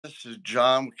This is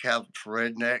John with Catholic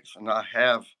Rednecks, and I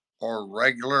have our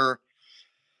regular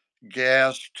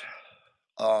guest,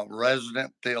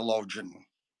 resident theologian,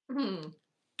 Hmm.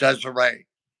 Desirae.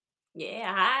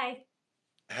 Yeah, hi.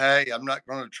 Hey, I'm not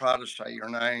going to try to say your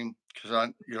name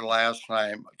your last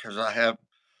name because I have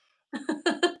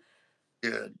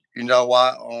good. You know,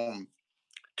 I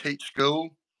teach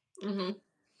school, hmm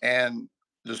and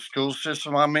the school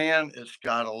system I'm in, it's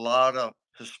got a lot of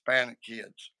Hispanic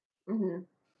kids, hmm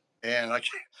and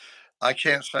I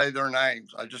can't say their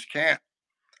names. I just can't.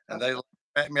 And they Okay. look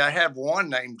at me. I have one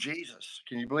named Jesus.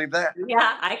 Can you believe that?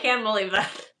 Yeah, I can't believe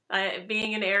that.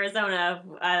 Being in Arizona,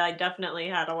 I definitely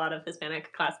had a lot of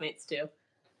Hispanic classmates too.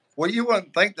 Well, you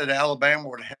wouldn't think that Alabama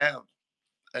would have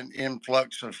an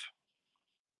influx of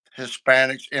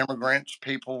Hispanics, immigrants,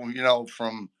 people,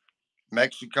 from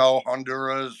Mexico,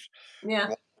 Honduras, Yeah.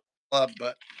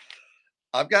 but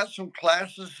I've got some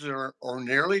classes that are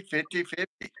nearly 50-50,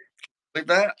 like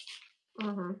that.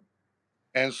 hmm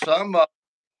And some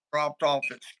dropped off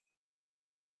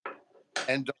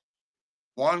and don't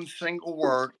one single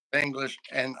word of English.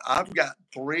 And I've got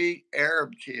three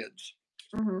Arab kids,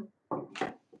 hmm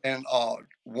and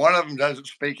one of them doesn't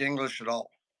speak English at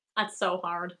all. That's so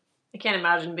hard. I can't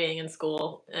imagine being in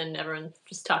school and everyone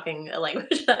just talking a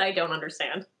language that I don't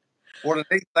understand. One of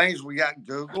the neat things we got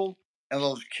Google, and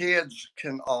those kids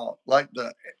can like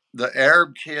the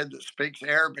Arab kid that speaks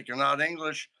Arabic and not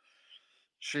English.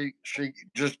 She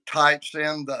just types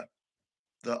in the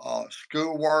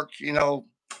schoolwork,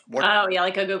 what Oh, yeah,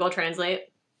 like a Google Translate.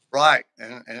 right,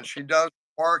 and she does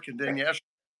work, and then yes,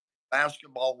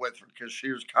 basketball with her because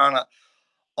she was kind of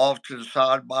off to the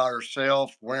side by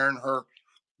herself, wearing her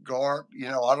garb.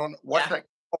 I don't know what's Yeah. that.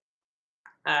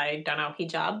 I don't know,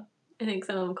 hijab. I think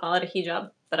some of them call it a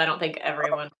hijab, but I don't think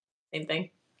everyone, same thing.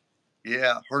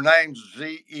 Yeah, her name's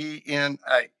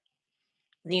Zena.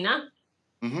 Zena?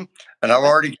 hmm And I've Okay.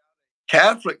 already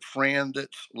Catholic friend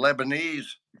that's Lebanese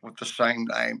with the same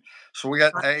name. So we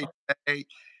got AJ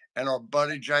and our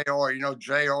buddy JR.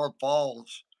 JR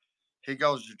Falls. He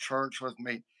goes to church with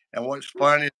me. And what's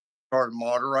funny, I started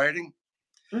moderating.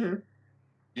 hmm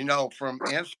From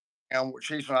Instagram, which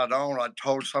he's not on, I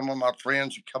told some of my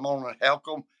friends to come on and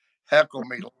heckle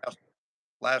me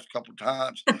last couple of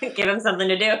times. Give him something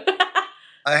to do.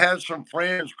 I had some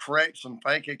friends create some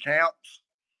fake accounts,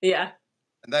 Yeah.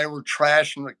 and they were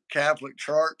trashing the Catholic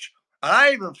Church. And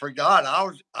I even forgot I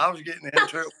was getting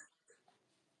into it,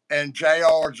 and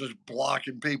Jr. just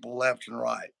blocking people left and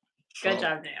right. Good So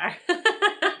job, JR.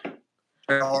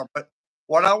 Jr. But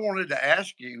what I wanted to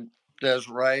ask you,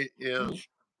 Desiree, Mhm. is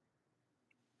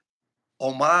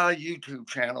on my YouTube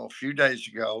channel a few days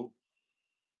ago,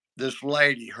 this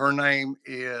lady, her name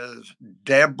is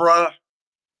Deborah.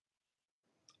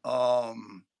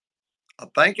 Um, I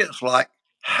think it's like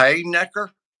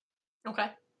Haynecker.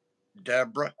 Okay.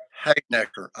 Deborah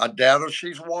Haynecker. I doubt if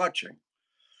she's watching,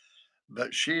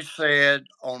 but she said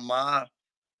on my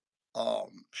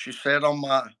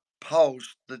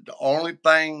post that the only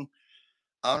thing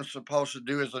I'm supposed to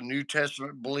do as a New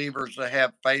Testament believer is to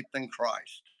have faith in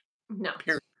Christ. No.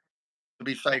 Period. To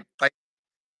be No. saved. Faith.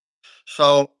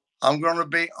 So I'm going to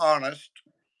be honest.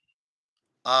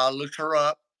 I looked her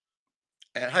up,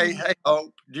 and hey, Mhm. hey,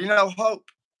 Hope. Do you know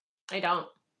Hope? I don't.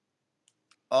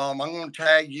 I'm going to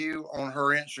tag you on her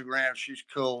Instagram. She's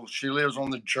cool. She lives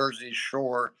on the Jersey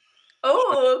Shore. So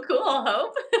Oh, cool,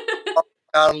 Hope.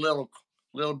 got a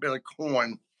little bit of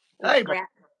coin. Hey, bro, Scrap.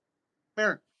 come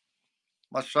here.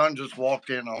 My son just walked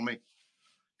in on me.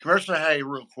 Come here, say hey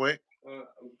real quick.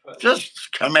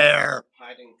 Just come here.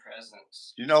 Hiding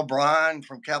presents. You know Brian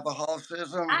from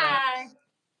Catholicism? Hi.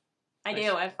 I Hey,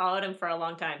 do. I've followed him for a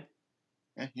long time.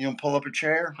 you gonna pull up a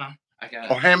chair? Huh? I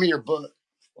got Or it. hand me your book.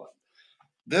 What?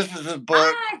 This is his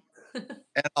book, Hi.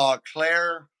 and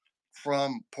Claire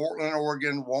from Portland,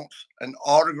 Oregon wants an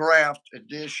autographed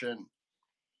edition,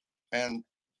 and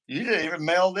you didn't even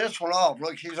mail this one off.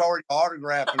 Look, he's already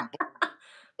autographing.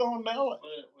 Don't mail it.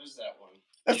 What is that one?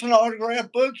 That's an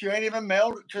autographed book. You ain't even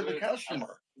mailed it to the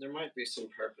customer. There might be some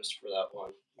purpose for that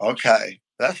one. Okay,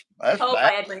 that's Hope,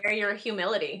 bad. I admire your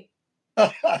humility.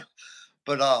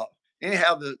 But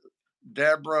anyhow, the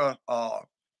Deborah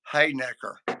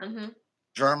Haynecker, hmm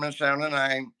German sounding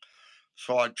name.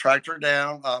 So I tracked her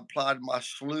down. I applied my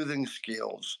sleuthing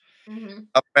skills. hmm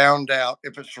I found out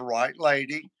if it's the right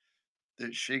lady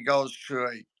that she goes to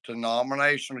a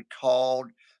denomination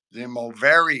called the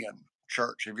Moravian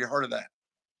Church. Have you heard of that?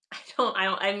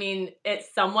 I mean, it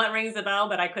somewhat rings a bell,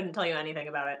 but I couldn't tell you anything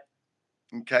about it.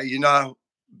 Okay,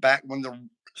 back when the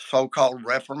so-called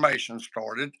Reformation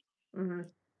started, hmm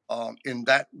in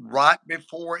that right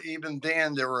before even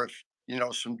then, there were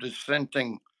some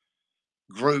dissenting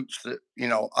groups that,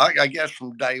 I guess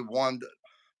from day one that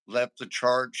left the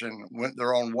church and went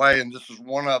their own way. And this is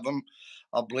one of them.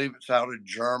 I believe it's out of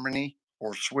Germany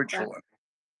or Switzerland.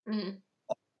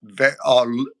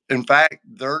 Mm-hmm. In fact,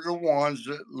 they're the ones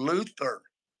that Luther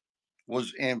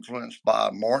was influenced by.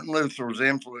 Martin Luther was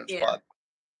influenced by.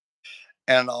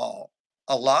 And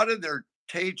a lot of their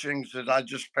teachings that I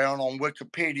just found on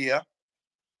Wikipedia,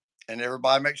 and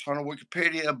everybody makes fun of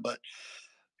Wikipedia, but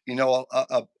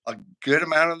a good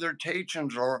amount of their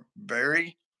teachings are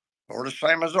the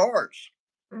same as ours.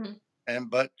 Mm-hmm.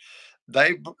 But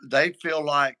they feel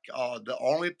like the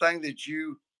only thing that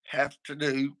you have to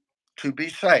do to be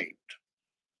saved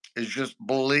is just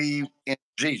believe in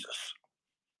Jesus.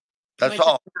 That's Which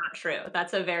all. is not true.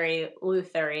 That's a very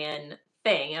Lutheran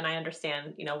thing, and I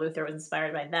understand, Luther was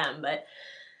inspired by them, but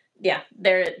yeah,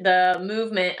 the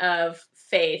movement of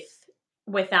faith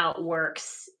without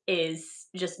works is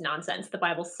just nonsense. The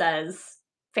Bible says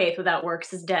faith without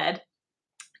works is dead,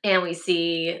 and we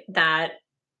see that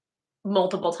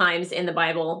multiple times in the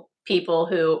Bible. People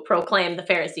who proclaim, the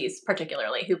Pharisees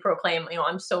particularly, who proclaim,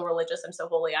 I'm so religious, I'm so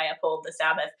holy, I uphold the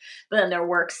Sabbath, but then their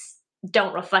works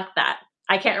don't reflect that.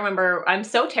 I can't remember. I'm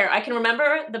so terrible. I can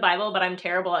remember the Bible, but I'm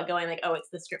terrible at going like, oh, it's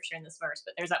the scripture in this verse.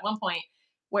 But there's at one point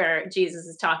where Jesus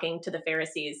is talking to the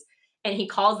Pharisees and he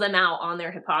calls them out on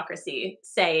their hypocrisy,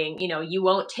 saying, you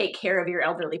won't take care of your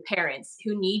elderly parents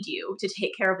who need you to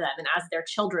take care of them. And as their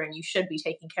children, you should be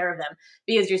taking care of them,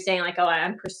 because you're saying like, oh,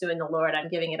 I'm pursuing the Lord, I'm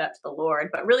giving it up to the Lord.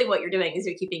 But really what you're doing is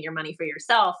you're keeping your money for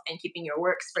yourself and keeping your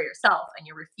works for yourself. And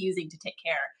you're refusing to take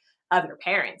care of your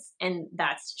parents. And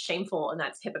that's shameful and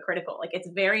that's hypocritical. Like, it's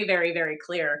very, very, very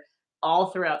clear all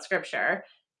throughout scripture,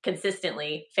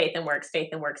 consistently, faith and works, faith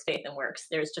and works, faith and works.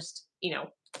 There's just,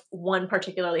 one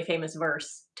particularly famous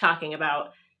verse talking about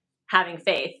having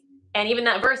faith. And even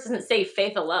that verse doesn't say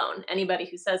faith alone. Anybody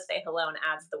who says faith alone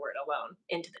adds the word alone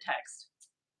into the text.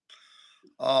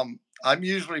 I'm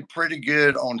usually pretty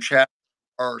good on chapter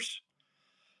verse.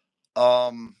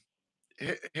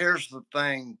 Here's the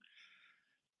thing,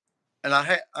 and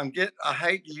I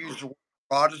hate to use the word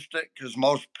Protestant, because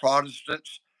most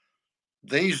Protestants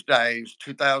these days,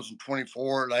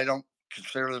 2024, they don't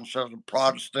consider themselves a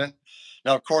Protestant.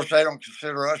 Now, of course, they don't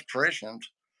consider us Christians,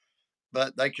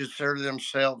 but they consider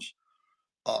themselves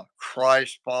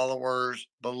Christ followers,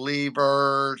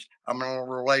 believers. I'm in a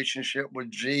relationship with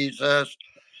Jesus.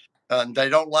 And they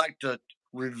don't like to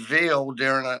reveal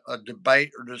during a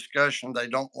debate or discussion, they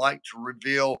don't like to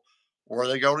reveal where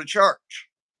they go to church.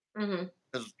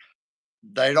 Because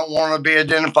they don't want to be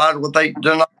identified with a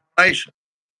denomination,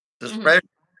 especially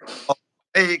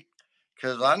me,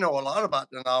 because I know a lot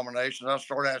about denominations. I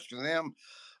start asking them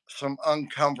some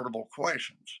uncomfortable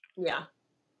questions. Yeah.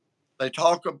 They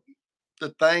talk of the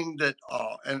thing that,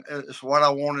 and it's what I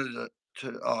wanted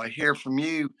to hear from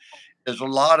you, is a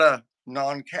lot of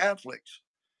non-Catholics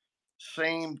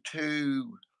seem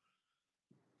to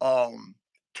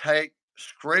take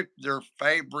their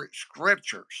favorite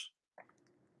scriptures.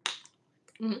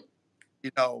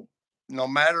 No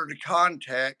matter the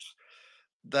context,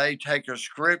 they take a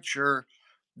scripture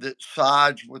that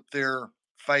sides with their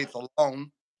faith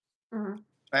alone.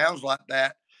 Sounds like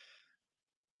that,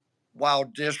 while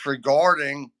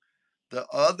disregarding the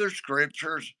other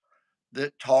scriptures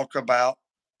that talk about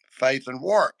faith and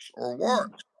works or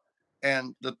works.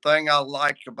 And the thing I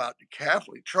like about the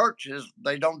Catholic Church is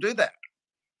they don't do that.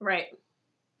 Right.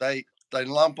 They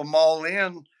lump them all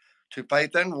in to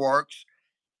faith and works,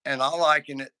 and I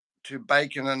liken it to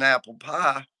baking an apple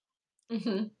pie.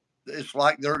 It's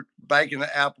like they're baking an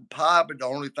apple pie, but the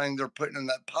only thing they're putting in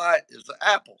that pie is the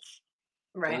apples.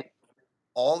 Right.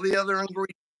 All the other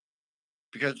ingredients,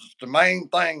 because it's the main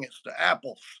thing, it's the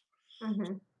apples.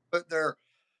 But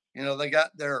they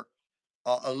got their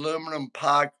aluminum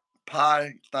pie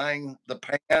thing, the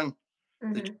pan,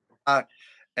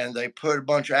 and they put a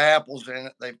bunch of apples in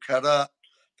it. They've cut up,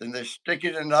 then they stick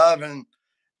it in the oven,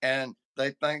 and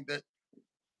they think that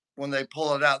when they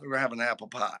pull it out, they're gonna have an apple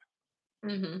pie.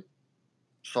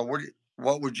 So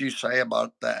what would you say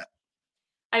about that?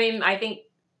 I mean, I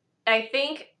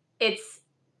think it's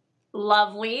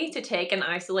lovely to take an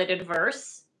isolated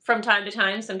verse from time to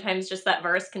time. Sometimes just that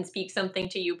verse can speak something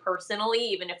to you personally,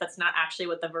 even if it's not actually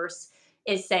what the verse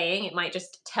is saying. It might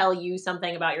just tell you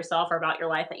something about yourself or about your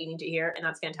life that you need to hear, and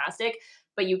that's fantastic.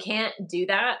 But you can't do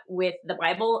that with the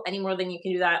Bible any more than you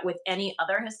can do that with any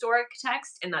other historic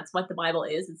text, and that's what the Bible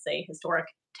is. It's a historic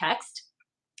text,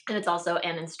 and it's also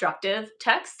an instructive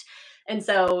text. And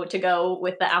so to go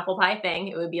with the apple pie thing,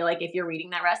 it would be like if you're reading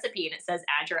that recipe and it says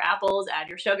add your apples, add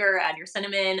your sugar, add your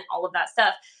cinnamon, all of that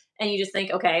stuff. and you just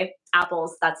think, okay,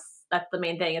 apples, that's the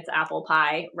main thing. It's apple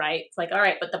pie, right? It's like, all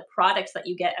right, but the products that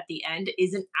you get at the end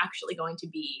isn't actually going to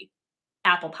be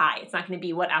apple pie. It's not going to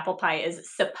be what apple pie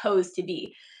is supposed to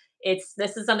be.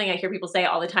 This is something I hear people say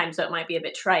all the time, so it might be a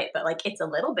bit trite, but like it's a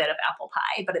little bit of apple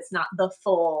pie, but it's not the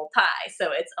full pie.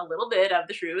 So it's a little bit of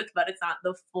the truth, but it's not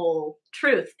the full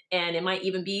truth. And it might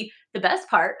even be the best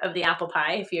part of the apple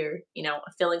pie if you're,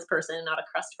 a fillings person, not a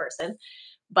crust person.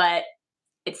 But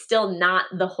it's still not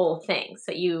the whole thing.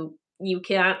 So you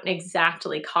can't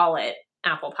exactly call it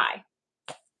apple pie.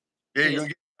 Yeah, you're going to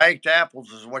get baked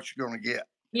apples is what you're going to get.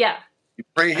 Yeah. You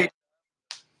preheat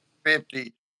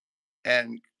 50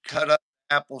 and cut up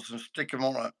apples and stick them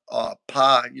on a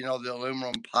pie, the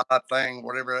aluminum pie thing,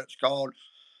 whatever that's called.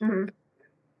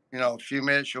 Mm-hmm. A few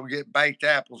minutes, you'll get baked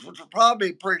apples, which will probably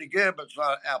be pretty good, but it's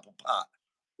not apple pie.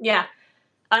 Yeah.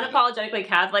 Unapologetically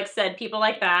Catholic said people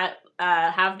like that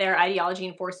have their ideology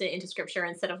and force it into Scripture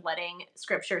instead of letting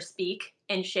Scripture speak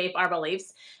and shape our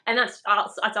beliefs. And that's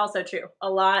also true. A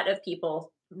lot of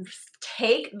people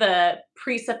take the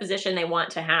presupposition they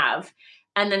want to have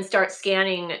and then start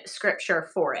scanning Scripture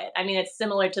for it. I mean, it's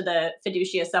similar to the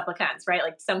fiducia supplicans, right?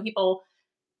 Like some people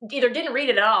either didn't read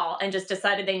it at all and just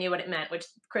decided they knew what it meant, which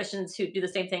Christians who do the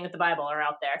same thing with the Bible are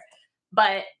out there.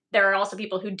 But there are also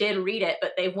people who did read it,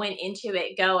 but they went into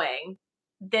it going,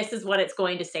 this is what it's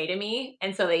going to say to me.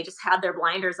 And so they just had their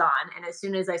blinders on. And as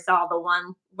soon as I saw the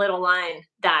one little line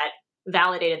that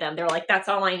validated them, they were like, that's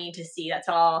all I need to see. That's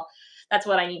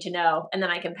what I need to know. And then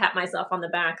I can pat myself on the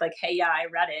back like, hey, yeah, I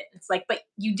read it. It's like, but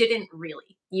you didn't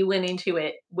really. You went into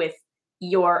it with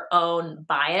your own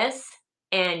bias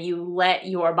and you let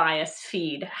your bias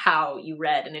feed how you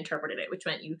read and interpreted it, which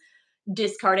meant you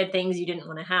discarded things you didn't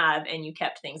want to have and you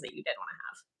kept things that you did want to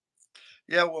have.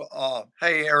 Yeah, well,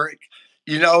 hey, Eric,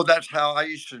 that's how I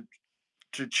used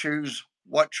to choose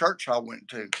what church I went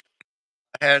to.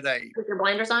 I had with your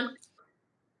blinders on?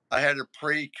 I had a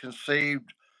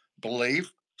preconceived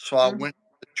belief, so I went to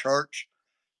the church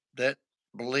that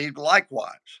believed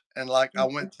likewise. And I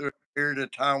went through a period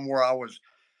of time where I was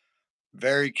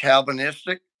very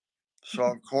Calvinistic. So,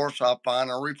 of course, I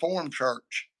find a Reformed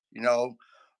church,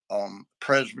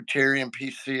 Presbyterian,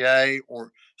 PCA,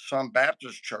 or some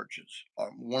Baptist churches.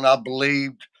 When I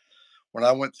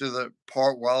went through the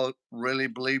part where I really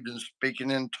believed in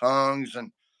speaking in tongues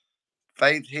and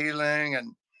faith healing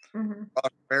and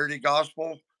prosperity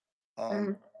gospel,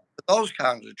 those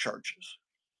kinds of churches.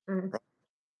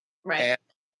 Right.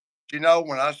 And,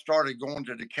 when I started going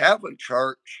to the Catholic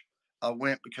Church, I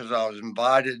went because I was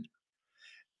invited,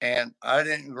 and I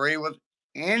didn't agree with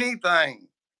anything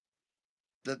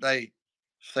that they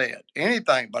said,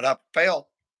 but I felt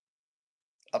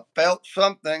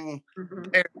something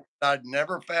there that I'd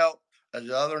never felt at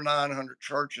the other 900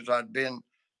 churches I'd been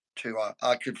to.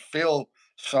 I could feel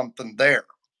something there,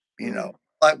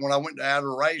 like when I went to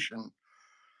adoration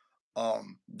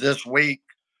this week.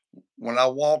 When I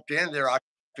walked in there, I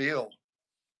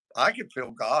could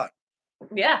feel God.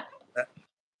 Yeah. That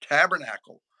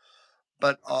tabernacle.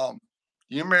 But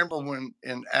you remember when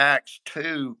in Acts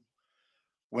 2,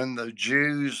 when the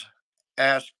Jews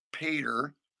asked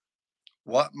Peter,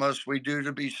 what must we do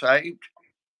to be saved?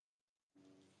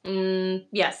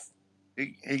 Yes.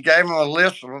 He gave him a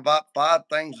list of about 5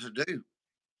 things to do.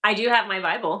 I do have my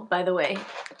Bible, by the way.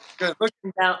 Good. Look,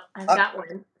 I've got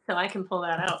one, so I can pull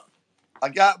that out. I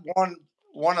got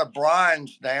one of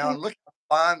Brian's down. Look how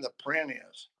fine the print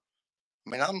is.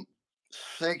 I mean, I'm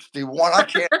 61. I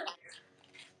can't.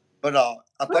 But I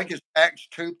think it's Acts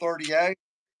 2:38.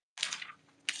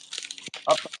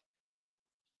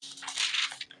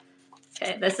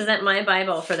 Okay, this isn't my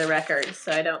Bible for the record,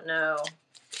 so I don't know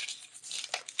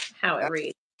how it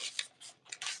reads.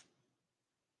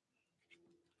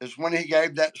 It's when he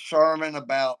gave that sermon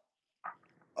about,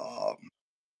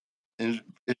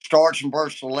 it starts in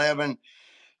verse 11,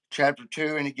 chapter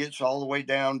 2, and it gets all the way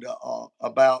down to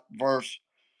about verse,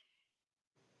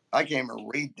 I can't even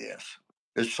read this.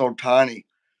 It's so tiny.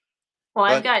 Well,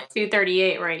 I've got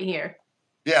 238 right here.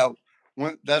 Yeah,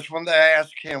 that's when they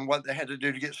asked him what they had to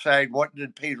do to get saved. What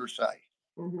did Peter say?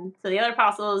 So the other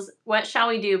apostles, what shall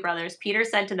we do, brothers? Peter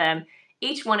said to them,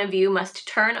 each one of you must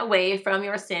turn away from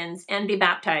your sins and be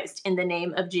baptized in the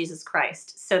name of Jesus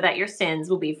Christ, so that your sins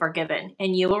will be forgiven,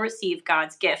 and you will receive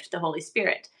God's gift, the Holy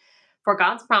Spirit. For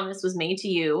God's promise was made to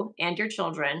you and your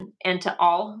children, and to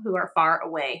all who are far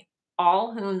away,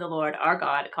 all whom the Lord our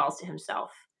God calls to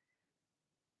himself.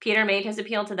 Peter made his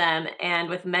appeal to them, and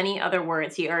with many other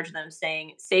words he urged them,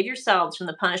 saying, save yourselves from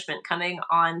the punishment coming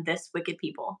on this wicked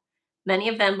people. Many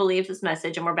of them believed this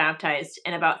message and were baptized,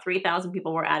 and about 3,000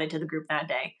 people were added to the group that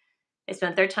day. They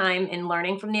spent their time in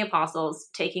learning from the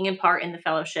apostles, taking in part in the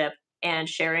fellowship, and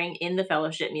sharing in the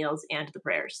fellowship meals and the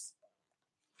prayers.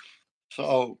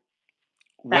 So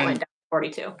That went when down to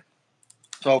 42.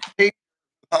 so Peter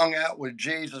hung out with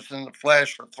Jesus in the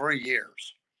flesh for 3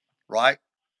 years, right?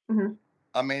 Mm-hmm.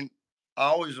 I mean, I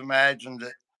always imagined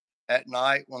that at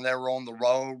night when they were on the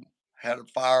road, had a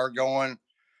fire going,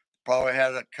 probably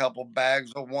had a couple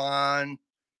bags of wine,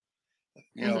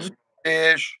 Mm-hmm. some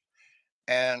fish,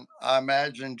 and I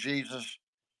imagine Jesus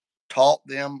taught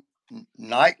them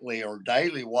nightly or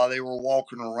daily while they were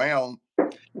walking around.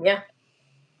 Yeah.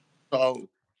 So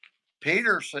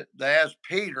Peter said they asked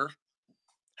Peter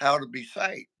how to be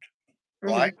saved,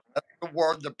 right? Mm-hmm. That's the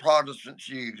word the Protestants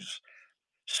use,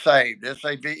 saved,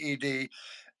 saved,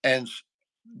 and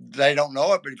they don't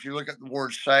know it, but if you look at the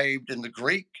word saved in the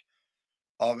Greek,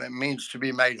 it means to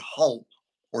be made whole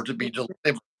or to be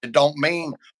delivered. It don't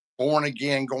mean born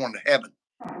again, going to heaven.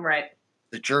 Right.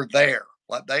 That you're there,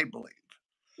 like they believe.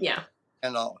 Yeah.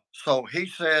 And so he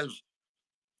says,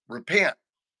 repent,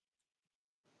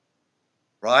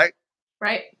 right?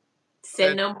 Right.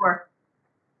 Sin no more.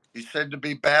 He said to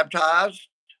be baptized.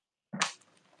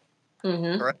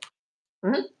 Mm-hmm. Correct.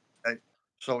 Mm-hmm. Okay.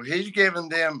 So he's given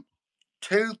them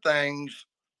two things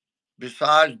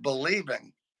besides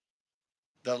believing.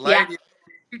 The lady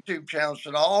YouTube channel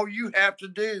said all you have to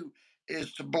do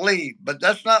is to believe, but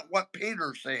that's not what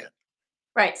Peter said.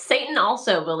 Right. Satan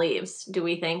also believes. Do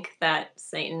we think that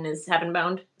Satan is heaven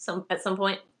bound at some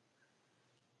point?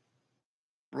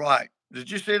 Right.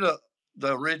 Did you see the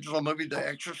original movie, The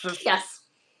Exorcist? Yes.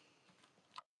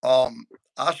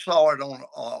 I saw it on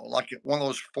like one of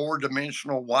those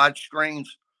 4-dimensional widescreens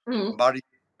Mm-hmm. about a year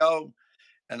ago,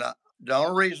 and the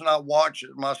only reason I watched it,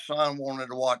 my son wanted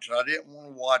to watch it. I didn't want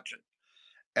to watch it,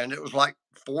 and it was like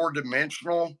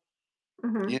 4-dimensional.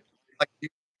 Mm-hmm. You know, like you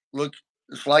look,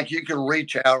 it's like you can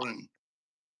reach out and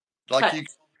like you.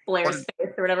 Touch Blair's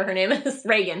face or whatever her name is.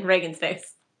 Reagan's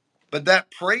face. But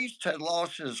that priest had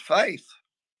lost his faith,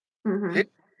 Mm-hmm. his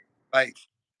faith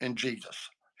in Jesus.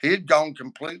 He had gone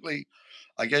completely,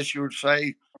 I guess you would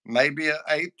say, maybe an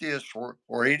atheist,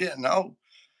 or he didn't know.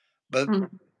 But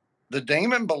Mm-hmm. the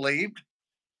demon believed.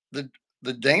 The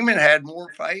the demon had more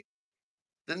faith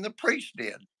than the priest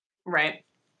did. Right.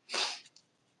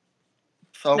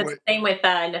 So The same with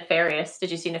Nefarious.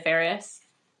 Did you see Nefarious?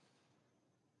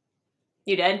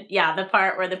 You did? Yeah, the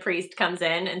part where the priest comes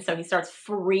in and so he starts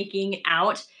freaking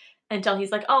out until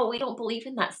he's like, "Oh, we don't believe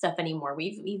in that stuff anymore.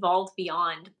 We've evolved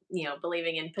beyond,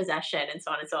 believing in possession and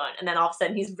so on and so on." And then all of a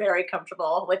sudden he's very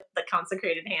comfortable with the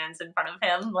consecrated hands in front of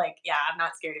him. Like, yeah, I'm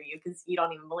not scared of you because you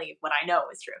don't even believe what I know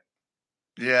is true.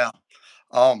 yeah,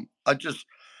 I just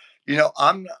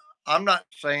I'm not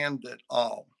saying that.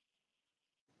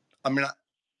 I mean,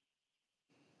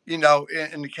 in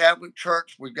the Catholic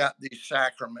Church we've got these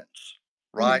sacraments,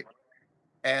 Mhm. right?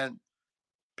 And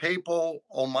people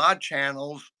on my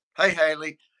channels, hey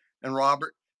Haley and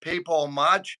Robert, people on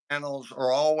my channels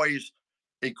are always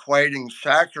equating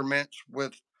sacraments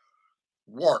with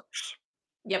works.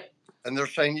 Yep. And they're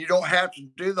saying you don't have to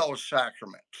do those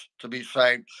sacraments to be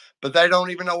saved, but they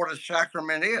don't even know what a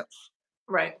sacrament is.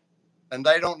 Right. And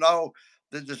they don't know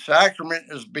that the sacrament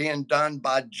is being done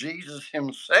by Jesus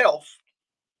himself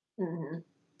Mm-hmm.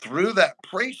 through that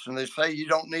priest. And they say you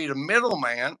don't need a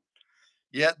middleman,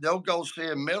 yet they'll go see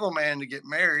a middleman to get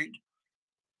married.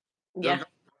 They'll Yeah. go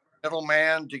see a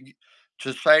middleman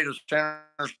to say the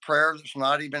sinner's prayer that's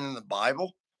not even in the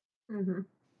Bible. Mm-hmm.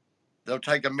 They'll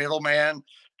take a middleman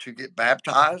to get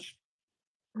baptized,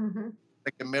 Mm-hmm.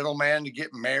 take a middleman to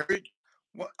get married.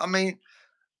 I mean,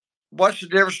 what's the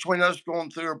difference between us going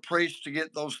through a priest to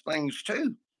get those things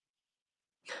too?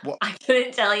 Well, I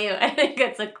couldn't tell you. I think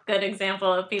it's a good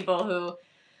example of people who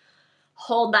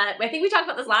hold that. I think we talked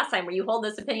about this last time where you hold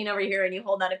this opinion over here and you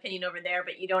hold that opinion over there,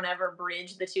 but you don't ever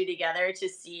bridge the two together to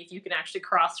see if you can actually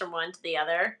cross from one to the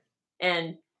other.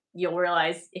 And you'll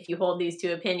realize if you hold these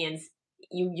two opinions,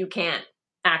 you can't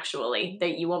actually,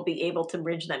 that you won't be able to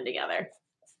bridge them together.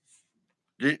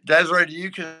 Desiree, do you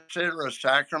consider a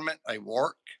sacrament a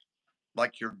work?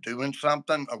 Like you're doing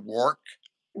something, a work?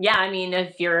 Yeah, I mean,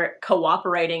 if you're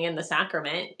cooperating in the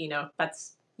sacrament,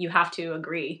 that's you have to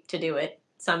agree to do it.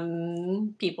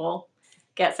 Some people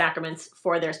get sacraments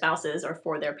for their spouses or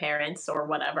for their parents or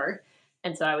whatever.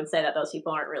 And so I would say that those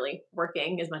people aren't really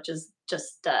working as much as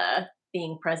just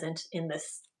being present in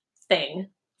this thing.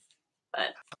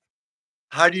 But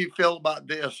How do you feel about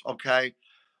this? Okay.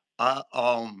 I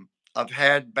I've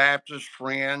had Baptist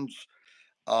friends.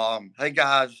 Hey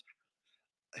guys,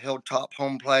 Hilltop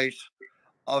Home Place.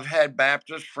 I've had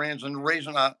Baptist friends, and the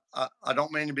reason I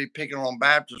don't mean to be picking on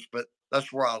Baptists, but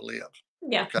That's where I live.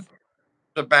 Yeah. Okay.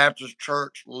 The Baptist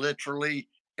church, literally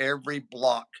every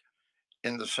block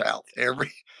in the South,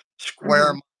 every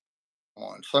square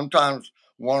mile, sometimes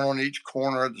one on each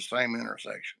corner of the same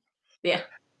intersection. Yeah.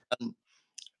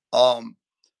 And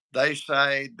they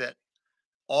say that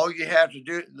all you have to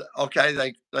do,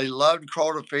 okay, they love to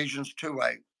quote Ephesians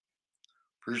 2:8.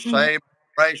 For saved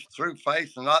grace through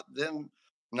faith, and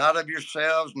not of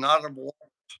yourselves, not of works.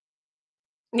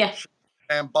 Yeah.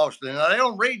 And boasting. Now they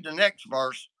don't read the next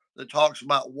verse that talks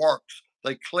about works.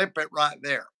 They clip it right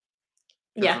there.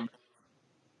 Yeah. It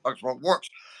talks about works.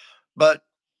 But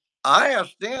I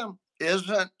asked them,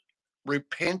 isn't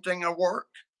repenting a work?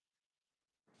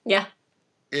 Yeah.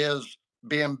 Is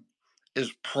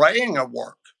praying a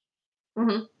work?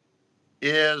 Mm-hmm.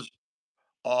 Is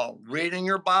reading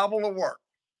your Bible a work?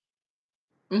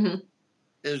 Mm-hmm.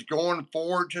 Is going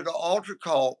forward to the altar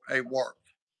call a work?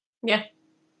 Yeah.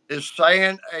 Is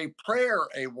saying a prayer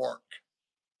a work?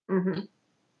 Mm-hmm.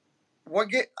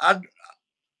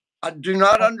 I do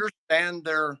not understand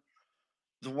the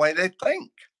way they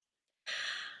think.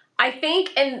 I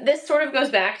think, and this sort of goes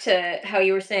back to how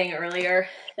you were saying earlier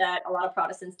that a lot of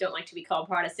Protestants don't like to be called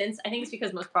Protestants. I think it's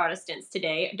because most Protestants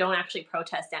today don't actually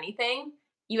protest anything.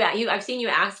 I've seen you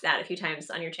ask that a few times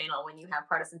on your channel when you have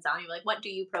Protestants on. You're like, "What do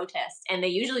you protest?" And they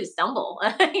usually stumble, or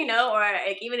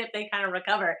like, even if they kind of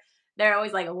recover, they're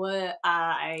always like, "What?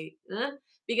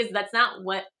 Because that's not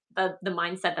what the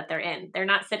mindset that they're in. They're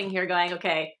not sitting here going,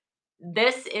 "Okay,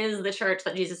 this is the church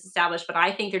that Jesus established, but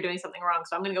I think they're doing something wrong.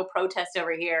 So I'm going to go protest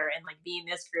over here and like be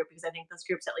in this group because I think this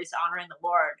group's at least honoring the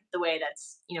Lord the way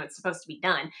that's, it's supposed to be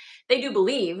done." They do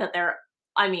believe that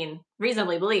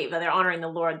reasonably believe that they're honoring the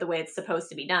Lord the way it's supposed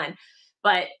to be done.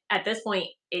 But at this point,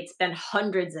 it's been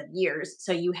hundreds of years.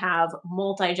 So you have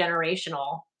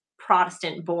multi-generational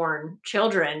Protestant born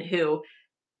children who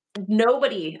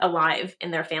nobody alive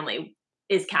in their family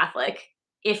is Catholic,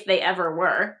 if they ever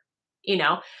were, you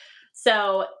know?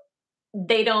 So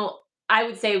I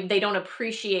would say they don't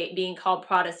appreciate being called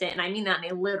Protestant. And I mean that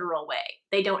in a literal way.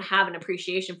 They don't have an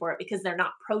appreciation for it because they're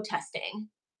not protesting.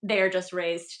 They're just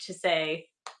raised to say,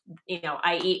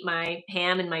 I eat my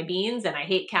ham and my beans and I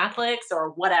hate Catholics or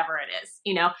whatever it is.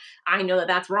 I know that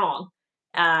that's wrong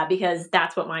because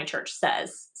that's what my church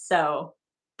says. So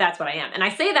that's what I am. And I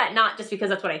say that not just because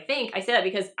that's what I think. I say that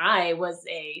because I was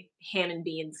a ham and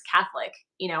beans Catholic.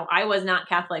 I was not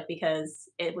Catholic because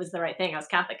it was the right thing. I was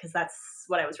Catholic because that's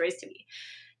what I was raised to be.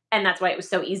 And that's why it was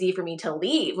so easy for me to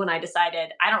leave when I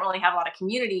decided I don't really have a lot of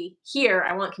community here.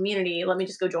 I want community. Let me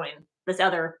just go join this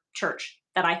other church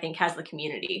that I think has the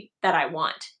community that I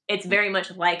want. It's very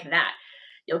much like that.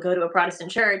 You'll go to a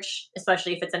Protestant church,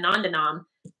 especially if it's a non-denom,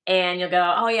 and you'll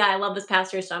go, "Oh yeah, I love this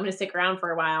pastor, so I'm going to stick around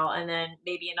for a while." And then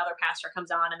maybe another pastor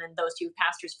comes on, and then those two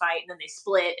pastors fight, and then they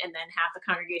split, and then half the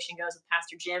congregation goes with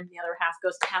Pastor Jim, and the other half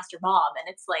goes to Pastor Bob.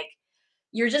 And it's like,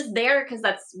 you're just there because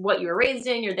that's what you were raised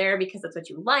in. You're there because that's what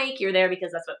you like. You're there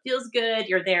because that's what feels good.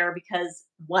 You're there because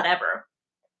whatever.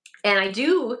 And I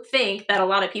do think that a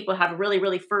lot of people have really,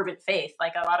 really fervent faith.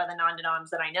 Like a lot of the non-denoms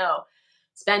that I know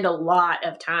spend a lot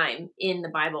of time in the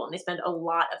Bible and they spend a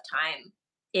lot of time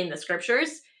in the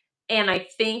scriptures. And I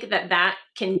think that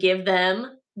can give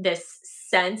them this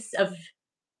sense of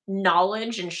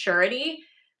knowledge and surety.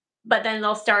 But then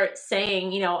they'll start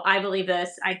saying, I believe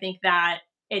this. I think that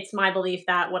it's my belief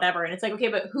that whatever. And it's like, okay,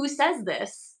 but who says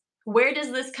this? Where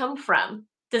does this come from?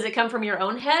 Does it come from your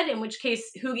own head? In which case,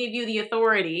 who gave you the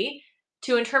authority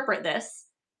to interpret this?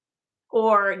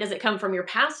 Or does it come from your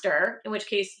pastor? In which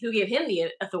case, who gave him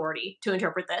the authority to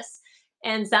interpret this?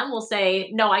 And some will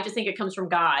say, no, I just think it comes from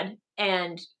God.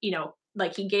 And,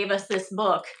 like he gave us this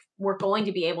book, we're going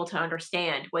to be able to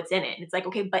understand what's in it. And it's like,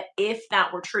 okay, but if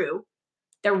that were true,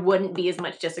 there wouldn't be as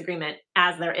much disagreement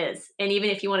as there is. And even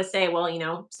if you want to say,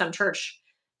 well, some church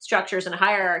structures and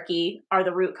hierarchy are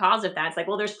the root cause of that, it's like,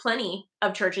 well, there's plenty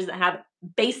of churches that have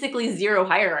basically zero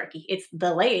hierarchy. It's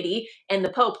the laity and the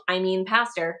Pope,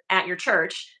 pastor at your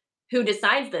church, who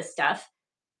decides this stuff.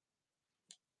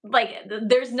 Like,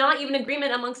 there's not even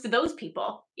agreement amongst those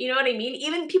people. You know what I mean?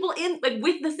 Even people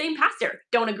with the same pastor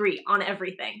don't agree on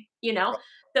everything,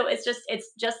 So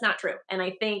it's just not true. And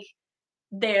I think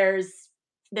there's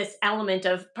this element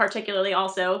of, particularly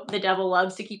also, the devil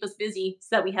loves to keep us busy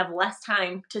so that we have less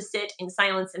time to sit in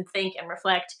silence and think and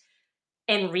reflect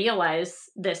and realize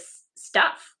this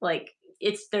stuff. Like,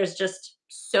 there's just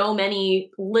so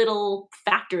many little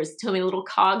factors, so many little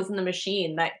cogs in the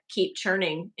machine that keep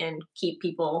churning and keep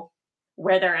people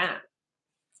where they're at.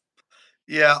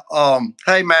 Yeah.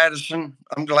 Hey, Madison,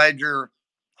 I'm glad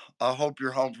I hope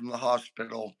you're home from the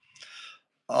hospital.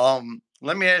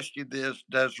 Let me ask you this,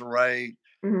 Desirae.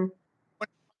 Mm-hmm.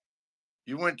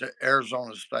 You went to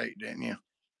Arizona State, didn't you?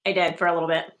 I did for a little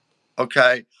bit.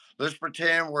 Okay, let's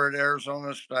pretend we're at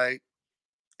Arizona State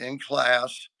in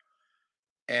class,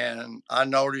 and I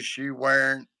noticed you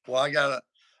wearing. Well, I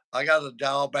gotta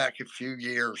dial back a few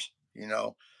years.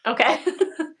 Okay.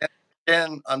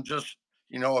 And I'm just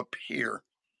a peer,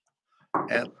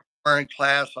 and wearing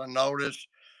class, I noticed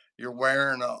you're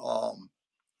wearing a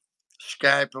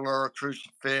scapular, a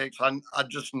crucifix. I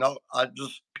just know. I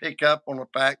just pick up on the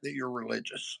fact that you're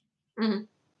religious. Mhm.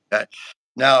 Okay.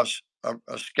 Now,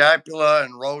 a scapula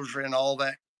and rosary and all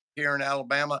that here in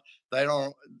Alabama, they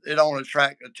don't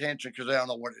attract attention because they don't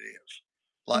know what it is.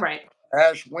 Like Right.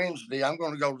 Ash Wednesday, I'm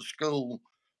going to go to school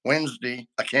Wednesday.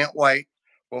 I can't wait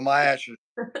for my ashes,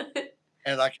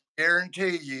 and I can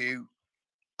guarantee you,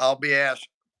 I'll be asked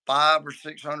 500 or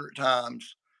 600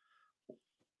 times.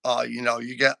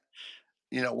 You got,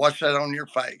 what's that on your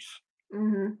face?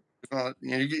 Mhm.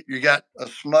 You got a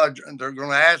smudge, and they're going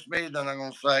to ask me. Then I'm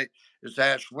going to say it's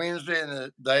Ash Wednesday,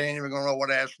 and they ain't even going to know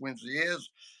what Ash Wednesday is.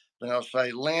 Then I'll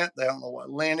say Lent. They don't know what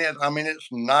Lent is. I mean, it's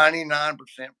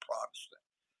 99% Protestant.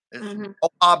 It's Mhm.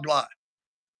 no blah.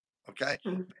 Okay,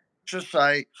 Mhm. just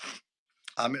say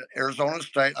I'm at Arizona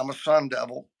State. I'm a Sun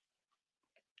Devil,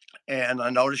 and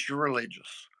I notice you're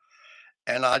religious,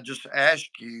 and I just ask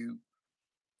you,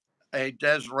 hey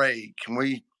Desirae, can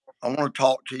we? I want to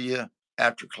talk to you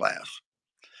after class.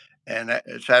 And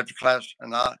it's after class,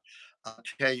 and I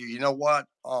tell you, you know what?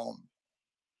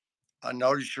 I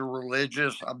notice you're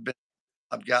religious.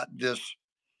 I've got this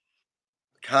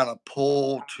kind of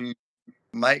pull to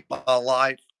make my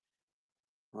life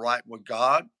right with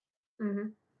God.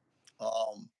 Mhm.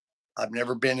 Um, I've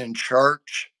never been in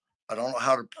church. I don't know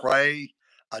how to pray.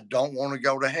 I don't want to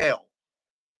go to hell.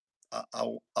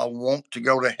 I want to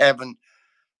go to heaven.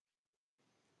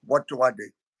 What do I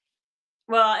do?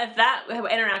 Well, if that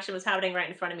interaction was happening right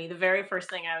in front of me, the very first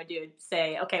thing I would do is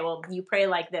say, okay, well, you pray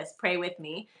like this. Pray with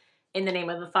me in the name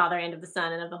of the Father and of the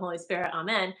Son and of the Holy Spirit.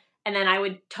 Amen. And then I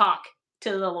would talk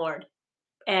to the Lord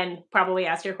and probably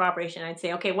ask your cooperation. I'd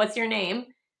say, okay, what's your name?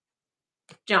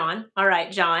 John. All right,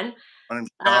 John. My name's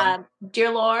John.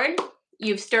 Dear Lord,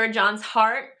 you've stirred John's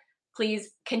heart.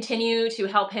 Please continue to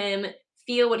help him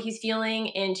feel what he's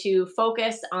feeling and to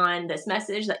focus on this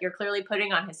message that you're clearly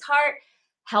putting on his heart.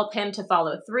 Help him to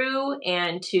follow through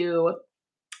and to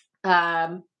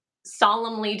um,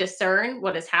 solemnly discern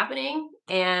what is happening,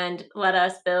 and let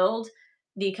us build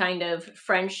the kind of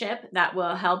friendship that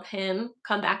will help him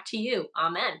come back to you.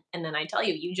 Amen. And then I tell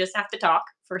you, you just have to talk,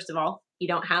 first of all. You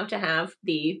don't have to have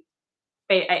a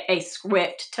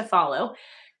script to follow.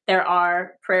 There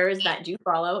are prayers that do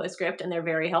follow a script, and they're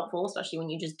very helpful, especially when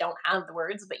you just don't have the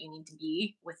words, but you need to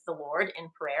be with the Lord in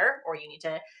prayer, or you need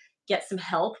to get some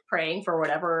help praying for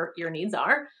whatever your needs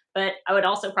are. But I would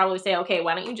also probably say, okay,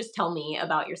 why don't you just tell me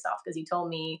about yourself? Because you told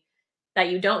me that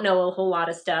you don't know a whole lot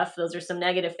of stuff. Those are some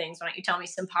negative things. Why don't you tell me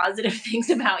some positive things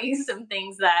about you, some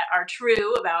things that are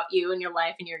true about you and your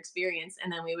life and your experience?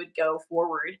 And then we would go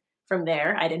forward from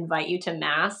there. I'd invite you to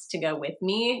mass to go with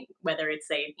me, whether it's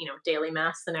a daily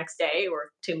mass the next day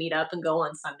or to meet up and go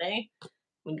on Sunday.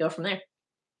 We'd go from there.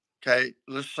 Okay,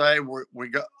 let's say we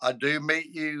go. I do meet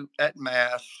you at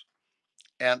mass,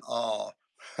 and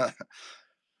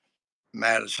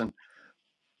Madison.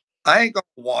 I ain't gonna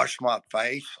wash my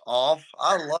face off.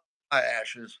 I love my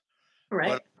ashes, but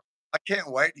Right. I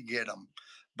can't wait to get them.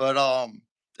 But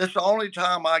it's the only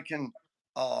time I can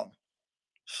um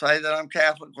say that I'm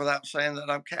Catholic without saying that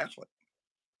I'm Catholic.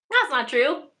 That's not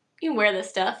true. You can wear this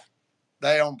stuff.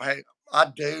 They don't pay.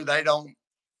 I do. They don't.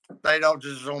 They don't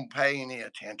pay any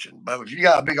attention. But if you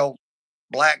got a big old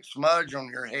black smudge on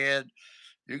your head,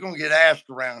 you're gonna get asked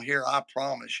around here. I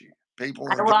promise you. People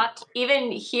I are just walked,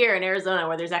 even here in Arizona,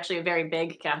 where there's actually a very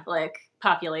big Catholic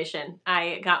population.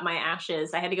 I got my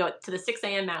ashes. I had to go to the 6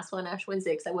 a.m. mass on Ash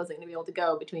Wednesday because I wasn't going to be able to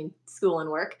go between school and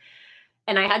work.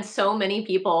 And I had so many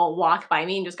people walk by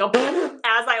me and just go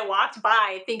as I walked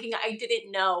by, thinking I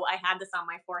didn't know I had this on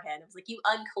my forehead. I was like, "You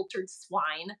uncultured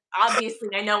swine! Obviously,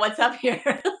 I know what's up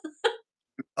here."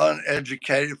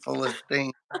 uneducated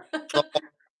Philistines. So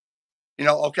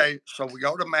okay. So we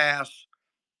go to mass,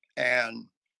 and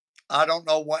I don't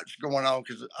know what's going on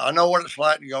because I know what it's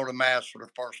like to go to mass for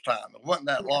the first time. It wasn't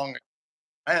that Yeah, long.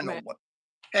 I didn't know right. what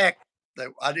the heck that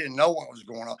I didn't know what was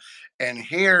going on. And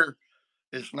here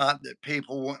it's not that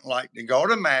people wouldn't like to go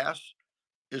to mass;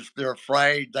 it's they're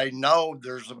afraid. They know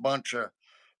there's a bunch of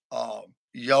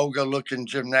yoga-looking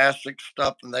gymnastic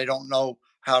stuff, and they don't know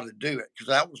how to do it. Because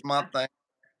that was my thing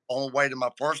on the way to my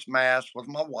first mass with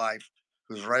my wife,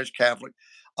 who's raised Catholic.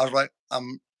 I was like,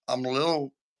 I'm a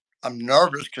little, I'm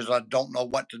nervous because I don't know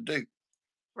what to do.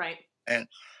 Right. And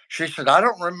She said, I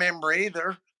don't remember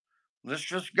either. Let's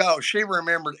just go. She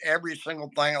remembered every single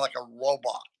thing like a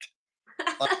robot.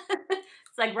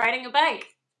 It's like riding a bike.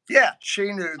 Yeah,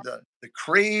 she knew the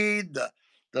creed, the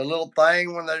little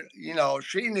thing when they,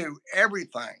 she knew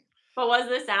everything. But was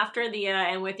this after the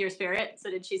and with your spirit?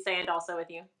 So did she say it also with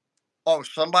you? Oh,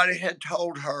 somebody had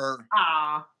told her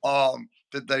Ah,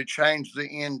 that they changed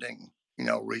the ending,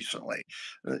 recently.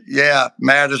 Yeah,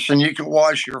 Madison, you can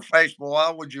wash your face, but why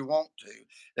would you want to?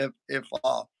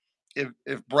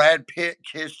 If Brad Pitt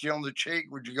kissed you on the cheek,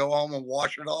 would you go home and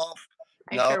wash it off?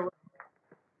 I No. sure would.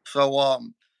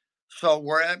 So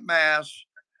we're at mass,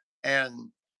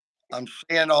 and I'm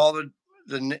seeing all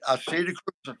I see the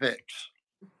crucifix,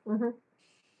 Mhm.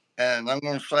 and I'm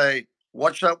going to say,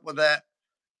 what's up with that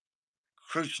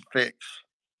crucifix?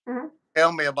 Mhm.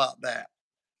 Tell me about that.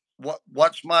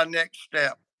 What's my next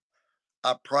step?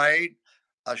 I prayed.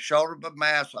 I showed up at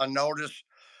mass. I noticed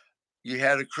you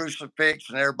had a crucifix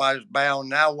and everybody's bowing.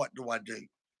 Now what do I do?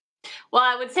 Well,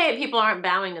 I would say people aren't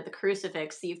bowing to the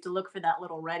crucifix. So you have to look for that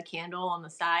little red candle on the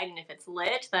side. And if it's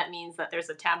lit, that means that there's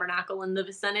a tabernacle in the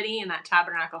vicinity. And that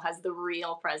tabernacle has the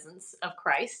real presence of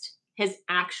Christ. His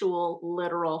actual,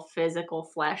 literal, physical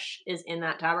flesh is in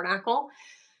that tabernacle.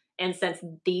 And since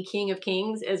the King of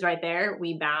Kings is right there,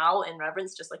 we bow in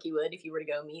reverence, just like you would if you were to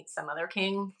go meet some other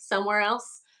king somewhere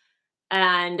else.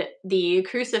 And the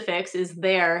crucifix is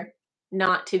there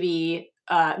not to be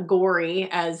gory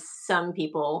as some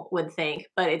people would think,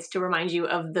 but it's to remind you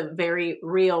of the very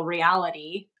real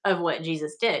reality of what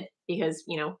Jesus did. Because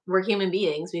we're human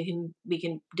beings, we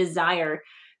can desire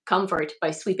comfort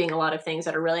by sweeping a lot of things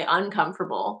that are really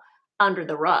uncomfortable under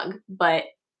the rug, but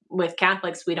with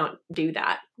Catholics, we don't do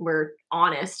that. We're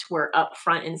honest. We're up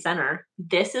front and center.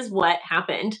 This is what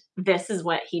happened. This is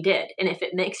what he did. And if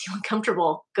it makes you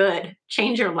uncomfortable, good.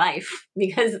 Change your life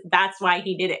because that's why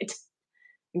he did it.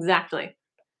 Exactly.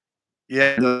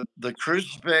 Yeah, the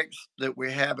crucifix that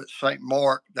we have at St.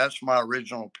 Mark, that's my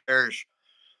original parish.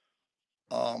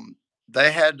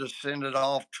 They had to send it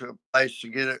off to a place to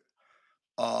get it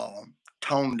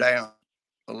toned down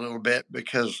a little bit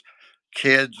because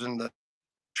kids in the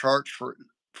church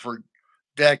for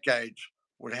decades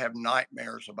would have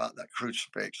nightmares about that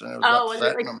crucifix, and it was Oh, was it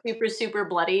upsetting like them. super, super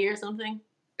bloody or something?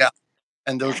 Yeah,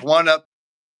 and there's one up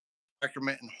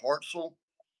Sacrament in Hartselle.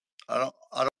 I don't.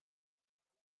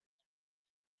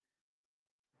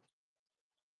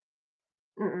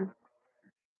 Mm-mm.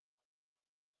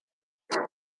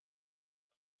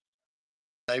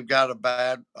 They've got a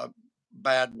bad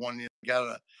one. You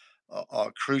got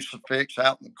a crucifix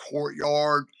out in the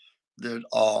courtyard that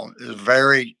is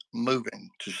very moving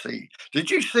to see. Did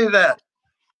you see that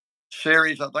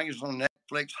series? I think it's on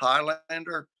Netflix,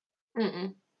 Highlander.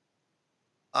 Mm-mm.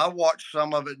 I watched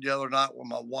some of it the other night with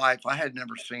my wife. I had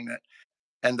never seen it,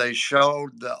 and they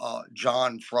showed the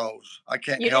John froze. I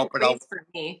can't You didn't help it. freeze for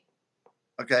me.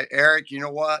 Okay, Eric, you know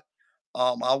what?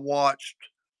 I watched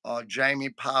Jamie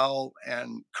Powell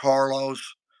and Carlos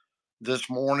this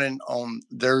morning on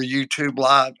their YouTube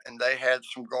live, and they had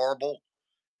some garble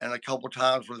and a couple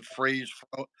times with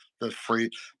the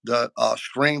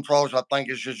screen froze. I think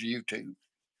it's just YouTube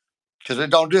because they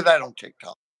don't do that on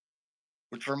TikTok.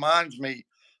 Which reminds me,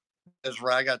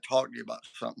 Desirae, I got to talk to you about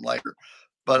something later.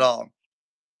 But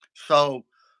so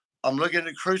I'm looking at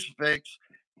the crucifix,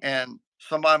 and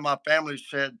somebody in my family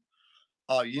said,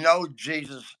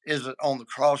 Jesus isn't on the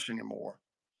cross anymore.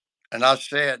 And I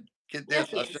said, get Yes, this.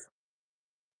 he I said, is.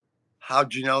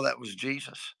 how'd you know that was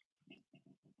Jesus?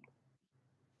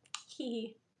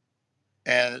 He.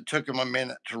 And it took him a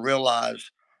minute to realize,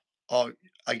 oh,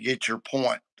 I get your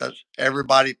point. That's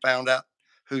everybody found out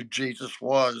who Jesus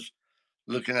was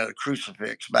looking at a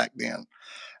crucifix back then.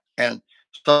 And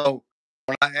so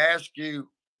when I ask you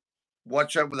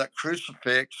what's up with that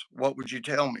crucifix, what would you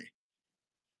tell me?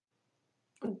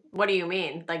 What do you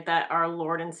mean? Like that our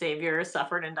Lord and Savior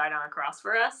suffered and died on a cross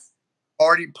for us?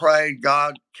 Already prayed,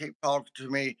 God, keep talking to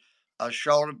me. I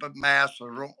showed up at mass. I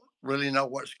don't really know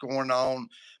what's going on,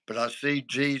 but I see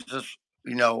Jesus,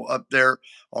 up there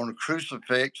on the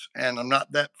crucifix, and I'm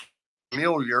not that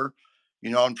familiar.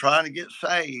 I'm trying to get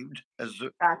saved as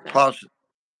a Gotcha. process.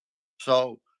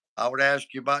 So I would ask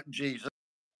you about Jesus.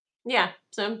 Yeah.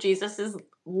 So Jesus is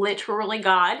literally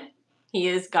God. He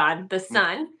is God the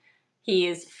Son. He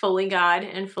is fully God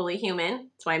and fully human.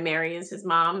 That's why Mary is his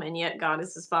mom, and yet God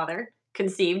is his father.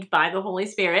 Conceived by the Holy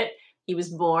Spirit. He was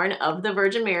born of the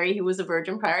Virgin Mary, who was a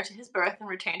virgin prior to his birth and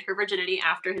retained her virginity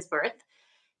after his birth.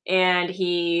 And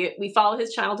we follow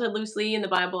his childhood loosely in the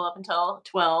Bible up until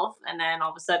 12, and then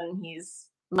all of a sudden he's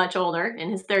much older in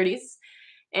his 30s.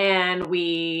 And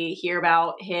we hear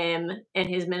about him and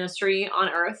his ministry on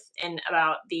earth and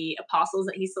about the apostles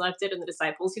that he selected and the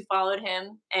disciples who followed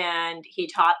him. And he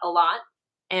taught a lot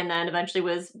and then eventually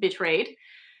was betrayed.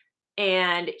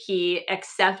 And he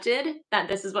accepted that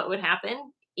this is what would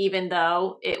happen, even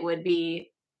though it would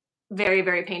be very,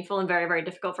 very painful and very, very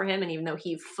difficult for him. And even though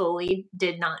he fully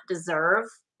did not deserve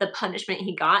the punishment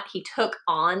he got, he took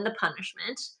on the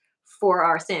punishment for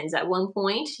our sins. At one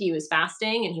point, he was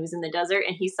fasting and he was in the desert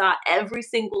and he saw every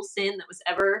single sin that was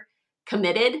ever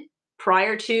committed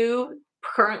prior to,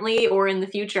 currently, or in the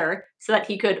future, so that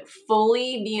he could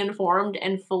fully be informed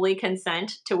and fully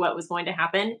consent to what was going to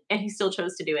happen. And he still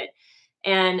chose to do it.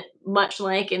 And much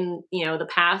like in, the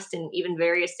past and even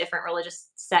various different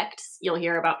religious sects, you'll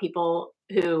hear about people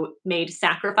who made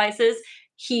sacrifices.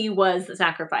 He was the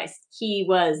sacrifice. He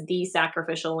was the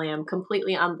sacrificial lamb,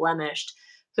 completely unblemished,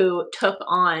 who took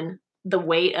on the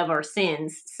weight of our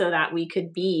sins so that we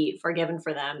could be forgiven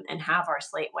for them and have our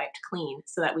slate wiped clean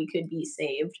so that we could be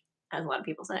saved, as a lot of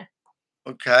people say.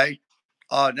 Okay.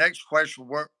 Next question.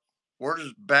 Where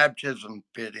does baptism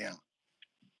fit in?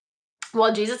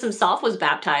 Well, Jesus himself was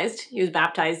baptized. He was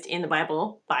baptized in the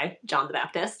Bible by John the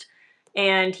Baptist.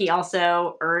 And he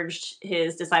also urged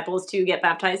his disciples to get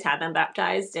baptized, had them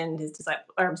baptized, and his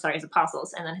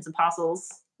apostles. And then his apostles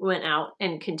went out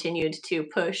and continued to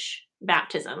push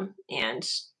baptism and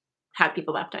had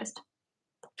people baptized.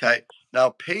 Okay. Now,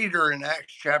 Peter in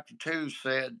Acts chapter 2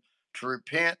 said to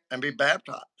repent and be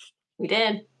baptized. We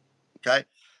did. Okay.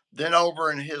 Then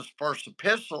over in his first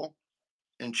epistle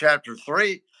in chapter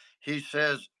 3, he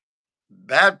says,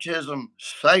 baptism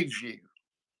saves you.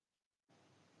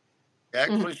 He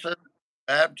actually says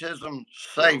baptism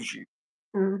saves you.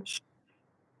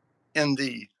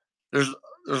 There's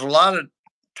a lot of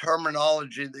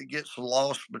terminology that gets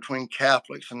lost between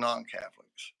Catholics and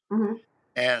non-Catholics.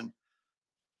 And,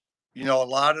 a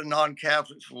lot of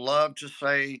non-Catholics love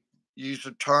to use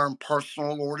the term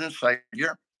personal Lord and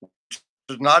Savior, which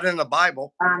is not in the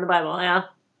Bible. Not in the Bible, yeah.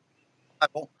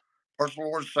 Bible, personal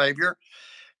Lord and Savior.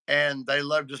 And they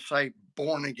love to say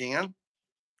born again.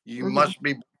 You must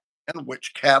be born again,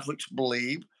 which Catholics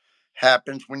believe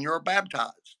happens when you're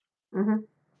baptized.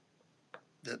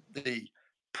 That the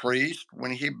priest,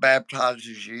 when he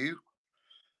baptizes you,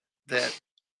 that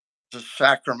it's a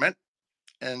sacrament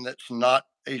and it's not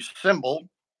a symbol.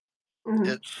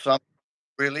 It's something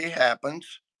that really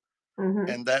happens.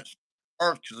 And that's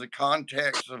to the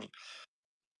context of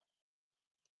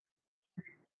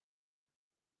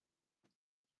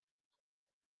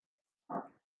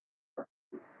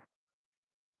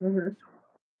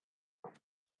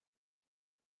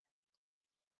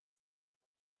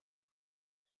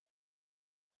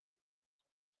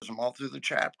all through the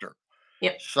chapter.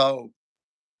 Yep. So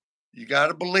you got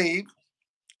to believe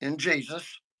in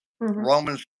Jesus.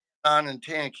 Romans 9 and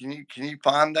 10. Can you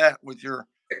find that with your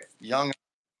young?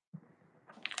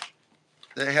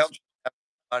 That helps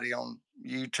everybody on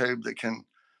YouTube that can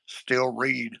still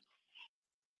read,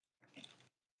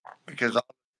 because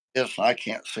I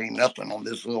can't see nothing on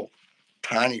this little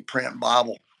tiny print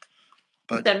Bible.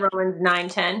 But then Romans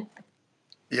 9:10.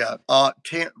 Yeah,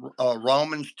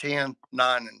 Romans 10,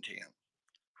 9 and 10.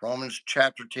 Romans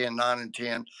chapter 10, 9 and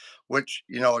 10, which,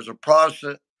 as a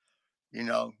Protestant,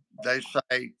 they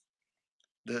say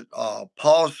that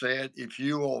Paul said, if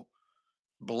you will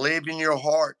believe in your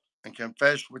heart and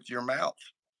confess with your mouth,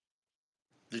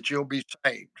 that you'll be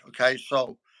saved. Okay,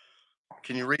 so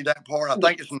can you read that part? I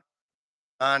think it's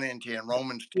 9 and 10,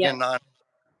 Romans 10, 9.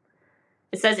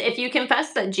 It says, if you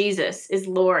confess that Jesus is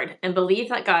Lord and believe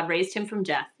that God raised him from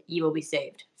death, you will be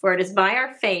saved. For it is by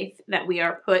our faith that we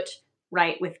are put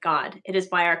right with God. It is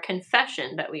by our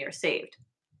confession that we are saved.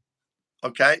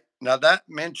 Okay, now that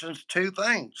mentions two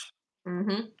things.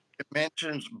 It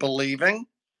mentions believing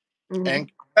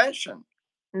and confession.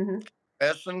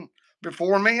 Confessing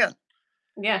before men.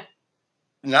 Yeah.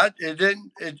 It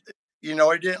didn't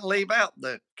leave out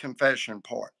the confession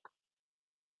part.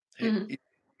 He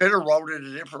could have wrote it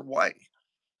a different way.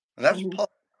 And that's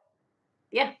Paul.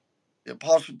 Yeah. The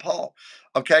Apostle Paul.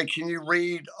 Okay, can you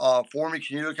read for me?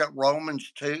 Can you look at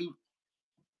Romans 2?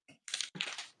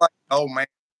 Oh, man.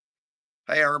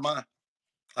 Hey, everybody.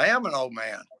 I am an old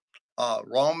man.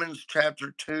 Romans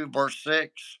chapter 2, verse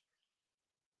 6.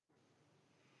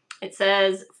 It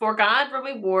says, for God will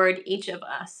reward each of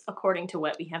us according to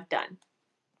what we have done.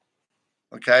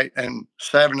 Okay, and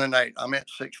 7 and 8. I meant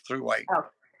 6 through 8. Oh,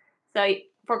 so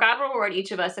for God will reward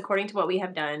each of us according to what we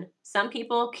have done. Some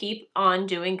people keep on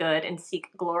doing good and seek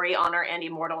glory, honor, and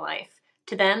immortal life.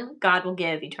 To them, God will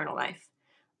give eternal life.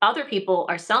 Other people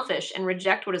are selfish and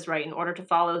reject what is right in order to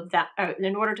follow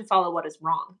what is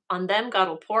wrong. On them God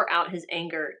will pour out his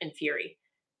anger and fury.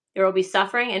 There will be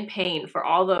suffering and pain for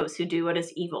all those who do what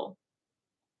is evil,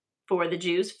 for the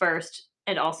Jews first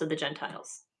and also the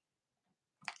Gentiles.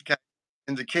 Okay.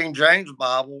 In the King James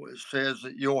Bible, it says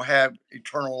that you'll have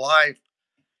eternal life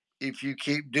if you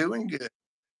keep doing good.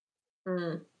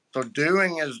 Mm. So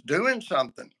doing is doing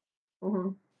something. Mm-hmm.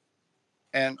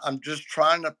 And I'm just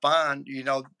trying to find, in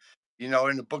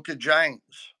the book of James,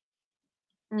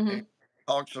 Mm-hmm. it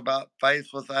talks about faith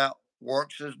without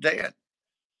works is dead.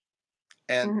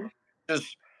 And Mm-hmm.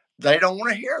 just they don't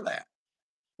want to hear that.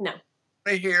 No.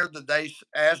 They hear that they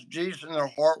asked Jesus in their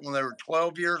heart when they were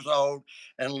 12 years old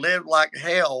and lived like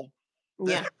hell,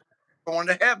 Yeah. going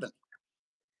to heaven.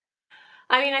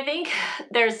 I mean, I think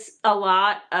there's a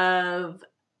lot of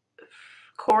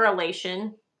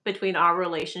correlation between our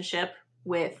relationship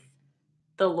with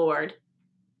the Lord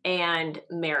and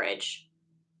marriage.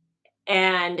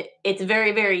 And it's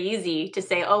very, very easy to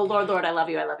say, "Oh, Lord, Lord, I love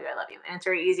you, I love you, I love you." And it's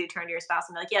very easy to turn to your spouse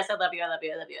and be like, "Yes, I love you, I love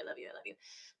you, I love you, I love you, I love you."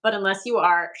 But unless you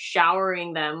are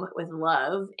showering them with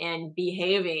love and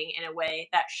behaving in a way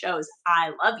that shows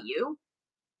 "I love you,"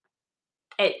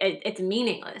 it's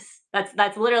meaningless.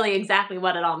 That's literally exactly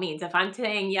what it all means. If I'm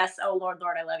saying yes, oh Lord,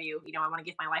 Lord, I love you, I want to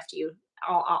give my life to you,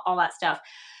 all that stuff,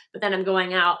 but then I'm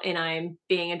going out and I'm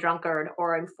being a drunkard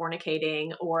or I'm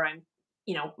fornicating or I'm,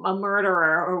 a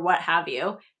murderer or what have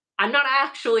you, I'm not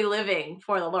actually living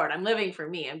for the Lord. I'm living for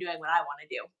me. I'm doing what I want to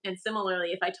do. And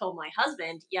similarly, if I told my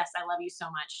husband, yes, I love you so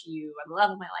much, you are the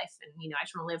love of my life, and I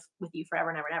just want to live with you forever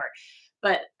and ever and ever.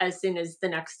 But as soon as the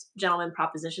next gentleman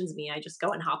propositions me, I just go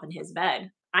and hop in his bed.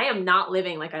 I am not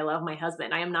living like I love my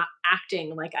husband. I am not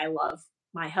acting like I love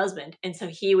my husband. And so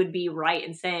he would be right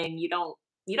in saying, you don't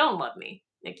love me.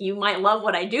 Like, you might love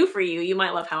what I do for you. You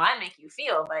might love how I make you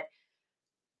feel, but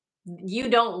you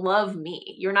don't love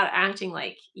me. You're not acting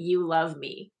like you love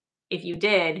me. If you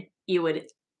did, you would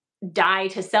die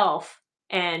to self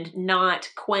and not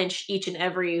quench each and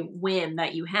every whim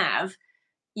that you have.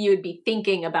 You would be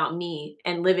thinking about me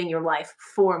and living your life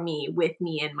for me, with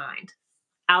me in mind,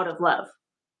 out of love.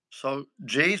 So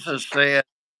Jesus said,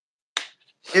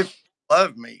 if you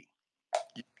love me,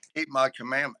 you keep my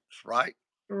commandments, right?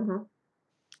 Mm-hmm.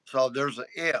 So there's an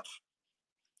if.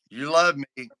 You love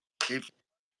me, if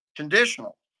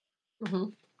conditional. Mm-hmm.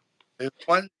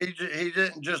 He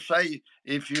didn't just say,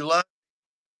 if you love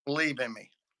me, believe in me.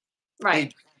 He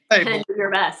Right. did say, And do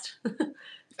your best.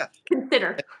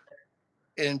 Consider.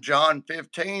 in John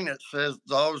 15, it says,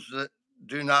 those that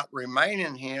do not remain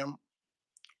in him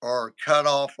are cut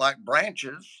off like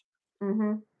branches,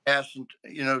 Mm-hmm. cast,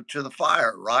 to the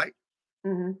fire, right?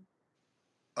 Mm-hmm.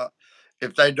 Uh,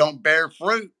 if they don't bear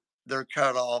fruit, they're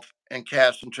cut off and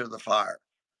cast into the fire.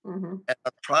 Mm-hmm. And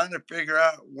I'm trying to figure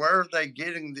out where are they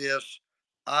getting this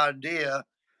idea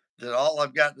that all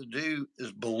I've got to do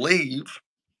is believe.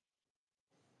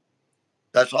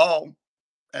 That's all,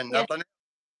 and Yeah. nothing else.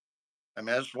 I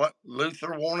mean, that's what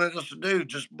Luther wanted us to do,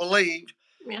 just believe.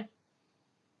 Yeah.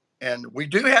 And we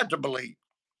do have to believe.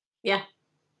 Yeah.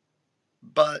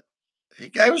 But he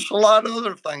gave us a lot of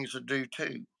other things to do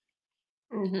too.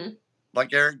 Mm-hmm.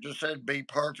 Like Eric just said, be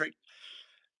perfect.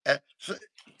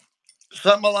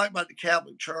 Something I like about the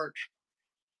Catholic Church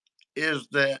is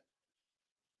that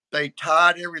they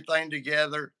tied everything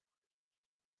together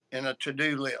in a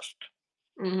to-do list.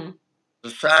 Mm-hmm. The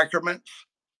sacraments,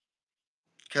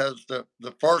 because the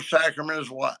first sacrament is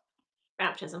what?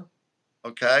 Baptism.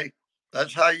 Okay.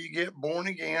 That's how you get born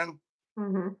again.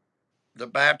 Mm-hmm. The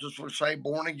Baptists would say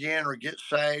born again or get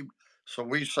saved. So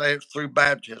we say it's through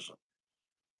baptism.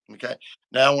 Okay.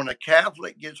 Now, when a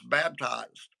Catholic gets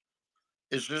baptized,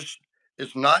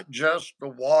 it's not just the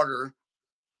water,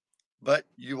 but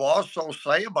you also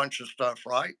say a bunch of stuff,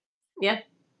 right? Yeah.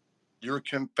 You're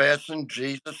confessing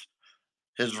Jesus,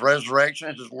 his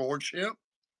resurrection, his lordship.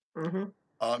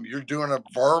 Mm-hmm. You're doing a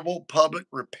verbal public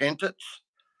repentance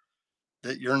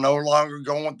that you're no longer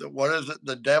going with what is it,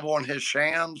 the devil and his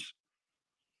shams.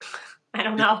 I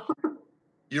don't know.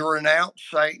 You renounce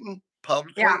Satan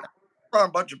publicly Yeah. in front of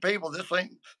a bunch of people. This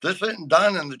isn't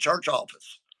done in the church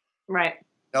office. Right.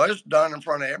 No, it's done in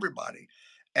front of everybody.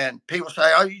 And people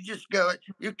say, "Oh, you just go.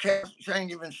 You can't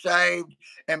ain't even saved,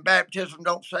 and baptism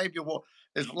don't save you." Well,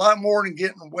 it's a lot more than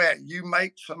getting wet. You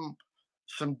make some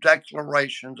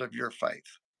declarations of your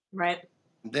faith. Right.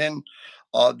 And then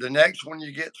the next one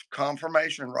you get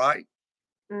confirmation, right?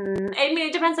 I mean,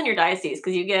 it depends on your diocese,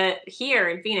 because you get here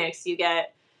in Phoenix, you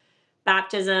get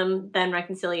baptism, then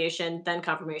reconciliation, then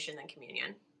confirmation, then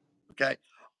communion. Okay.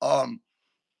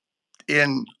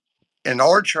 In in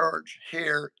our church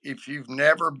here, if you've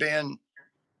never been,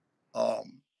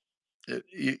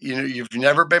 you've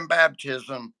never been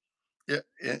baptism,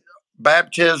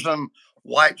 baptism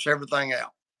wipes everything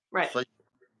out. Right. So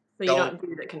So you go don't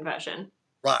do the confession.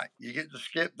 right. You get to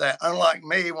skip that. Unlike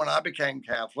me, when I became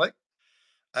Catholic,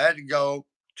 I had to go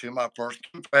to my first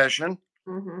confession.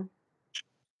 Mm-hmm.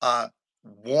 I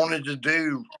wanted to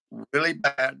do really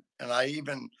bad, and I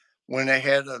even went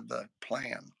ahead of the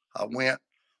plan. I went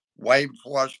way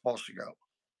before I was supposed to go,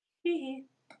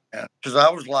 because I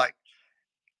was like,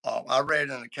 I read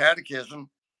in the catechism,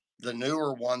 the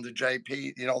newer one, the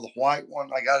JP, the white one.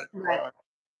 I got it. Right.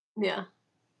 Yeah.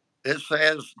 It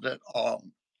says that,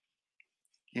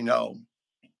 you know,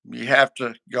 you have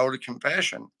to go to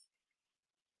confession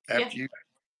after you,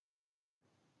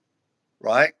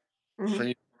 right? Mm-hmm. So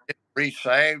you get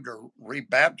re-saved or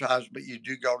re-baptized, but you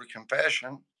do go to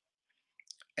confession.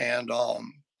 And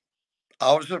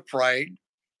I was afraid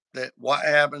that what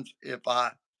happens if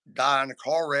I die in a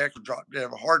car wreck or drop dead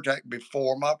of a heart attack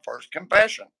before my first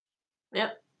confession.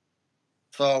 Yep.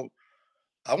 So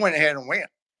I went ahead and went.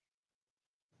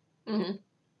 Mm-hmm.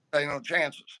 Take no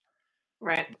chances.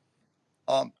 Right.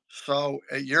 So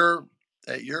at your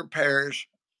parish,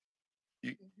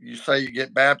 you say you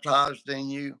get baptized,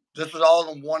 then this is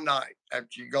all in one night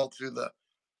after you go through the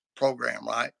program,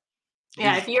 right?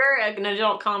 Yeah, if you're an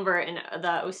adult convert in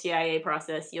the OCIA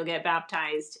process, you'll get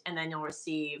baptized and then you'll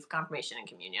receive confirmation and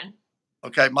communion.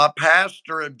 Okay, my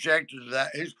pastor objected to that.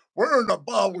 He's, where in the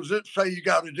Bible does it say you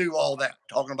got to do all that?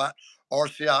 Talking about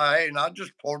RCIA, and I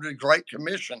just quoted the Great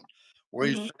Commission where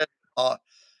he said,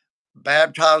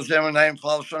 baptize them in the name of the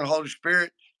Father, Son, and Holy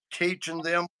Spirit, teaching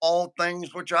them all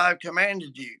things which I have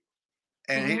commanded you.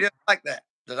 And he didn't like that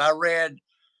I read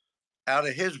out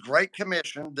of his Great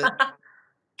Commission that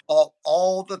taught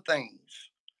all the things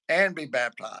and be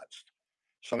baptized.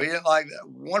 So he didn't like that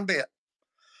one bit.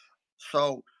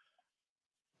 So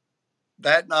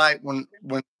that night when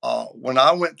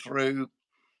I went through,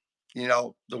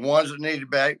 the ones that needed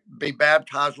to be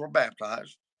baptized were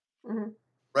baptized. Mm-hmm.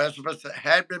 The rest of us that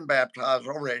had been baptized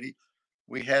already,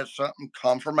 we had something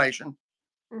confirmation,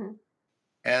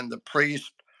 and the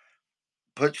priest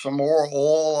put some more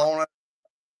oil on it,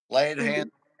 laid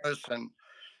hands on us,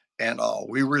 and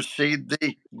we received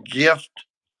the gift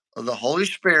of the Holy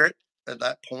Spirit at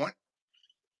that point.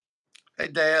 Hey,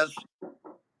 Daz,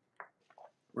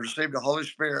 we received the Holy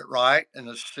Spirit, right, and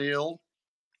a seal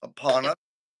upon us.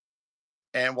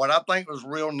 And what I think was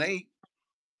real neat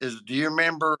is, do you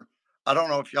remember? I don't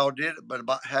know if y'all did it, but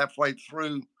about halfway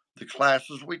through the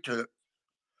classes we took,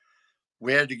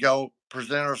 we had to go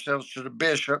present ourselves to the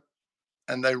bishop,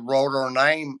 and they wrote our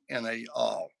name in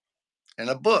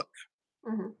a book,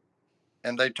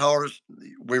 and they told us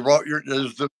we wrote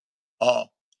is the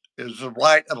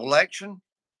right of election.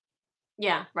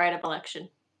 Yeah, right of election.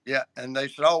 Yeah, and they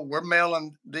said, oh, we're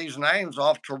mailing these names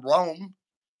off to Rome,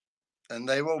 and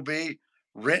they will be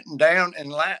written down in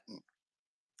Latin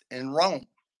in Rome.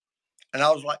 And I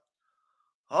was like,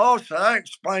 oh, so that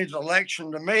explains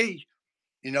election to me.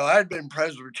 I'd been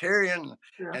Presbyterian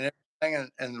and everything,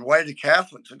 and the way the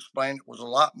Catholics explained it was a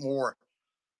lot more.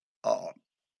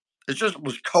 It just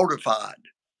was codified.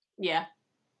 Yeah.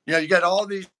 You got all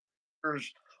these,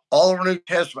 all over New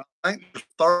Testament. I think there's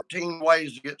 13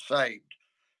 ways to get saved.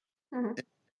 If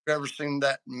you've ever seen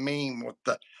that meme with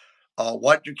the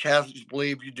what do Catholics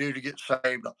believe you do to get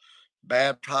saved?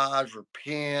 Baptize,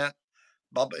 repent.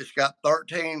 It's got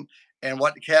 13. And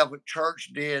what the Catholic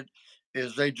Church did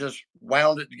is they just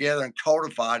wound it together and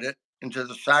codified it into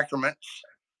the sacraments.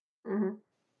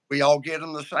 We all get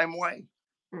them the same way.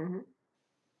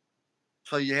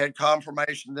 So you had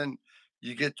confirmation, then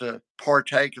you get to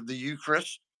partake of the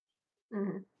Eucharist.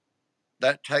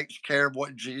 That takes care of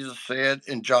what Jesus said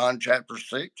in John chapter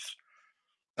 6.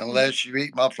 Unless you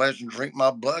eat my flesh and drink my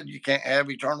blood, you can't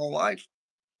have eternal life.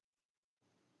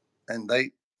 And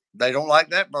they don't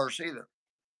like that verse either.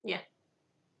 Yeah.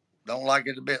 Don't like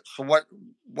it a bit. So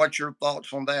what's your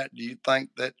thoughts on that? Do you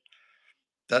think that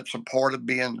that's a part of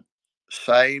being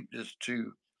saved, is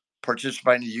to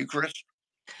participate in the Eucharist?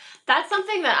 That's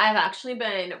something that I've actually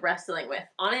been wrestling with.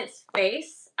 On its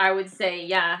face, I would say,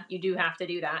 yeah, you do have to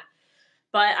do that.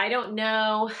 But I don't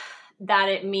know that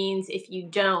it means if you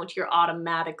don't, you're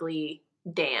automatically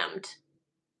damned.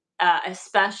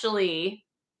 Especially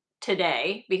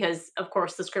today, because of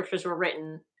course the scriptures were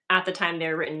written at the time they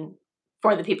were written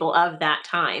for the people of that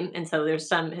time. And so there's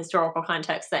some historical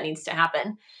context that needs to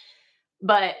happen.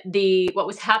 But what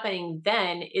was happening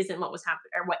then isn't what was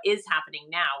happening, or what is happening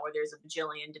now, where there's a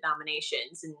bajillion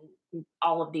denominations and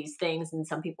all of these things, and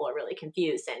some people are really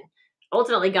confused. And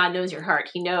ultimately God knows your heart.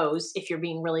 He knows if you're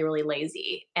being really, really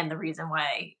lazy. And the reason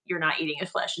why you're not eating his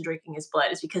flesh and drinking his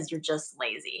blood is because you're just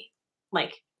lazy.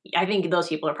 Like, I think those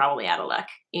people are probably out of luck.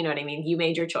 You know what I mean? You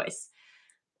made your choice.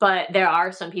 But there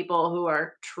are some people who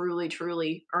are truly,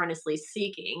 truly earnestly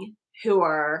seeking, who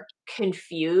are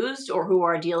confused or who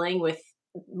are dealing with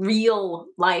real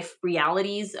life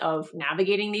realities of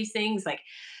navigating these things. Like,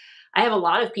 I have a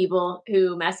lot of people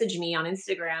who message me on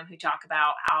Instagram who talk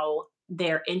about how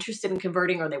they're interested in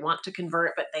converting or they want to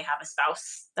convert, but they have a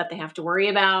spouse that they have to worry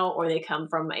about, or they come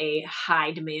from a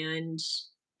high demand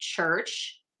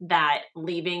church that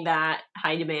leaving that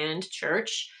high demand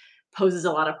church poses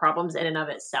a lot of problems in and of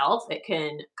itself. It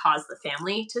can cause the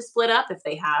family to split up if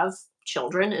they have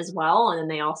children as well. And then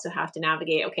they also have to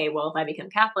navigate, okay, well, if I become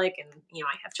Catholic and,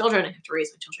 I have children, I have to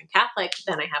raise my children Catholic,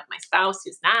 then I have my spouse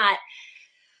who's not.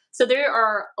 So there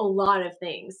are a lot of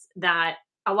things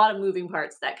a lot of moving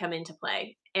parts that come into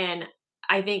play. And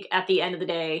I think at the end of the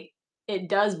day, it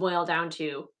does boil down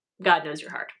to God knows your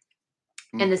heart.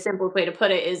 Mm. And the simplest way to put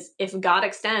it is, if God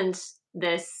extends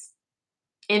this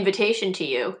invitation to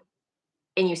you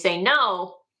and you say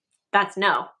no, that's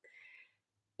no.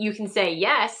 You can say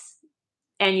yes,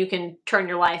 and you can turn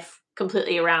your life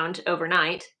completely around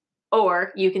overnight.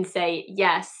 Or you can say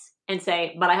yes and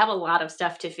say, but I have a lot of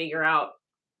stuff to figure out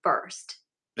first.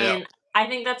 Yeah. And I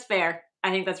think that's fair. I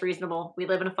think that's reasonable. We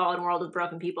live in a fallen world with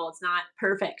broken people. It's not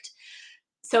perfect.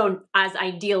 So as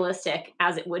idealistic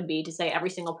as it would be to say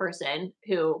every single person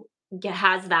who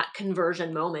has that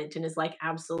conversion moment and is like,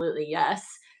 absolutely yes,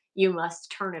 you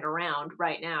must turn it around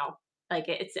right now. Like,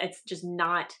 it's just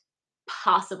not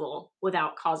possible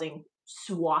without causing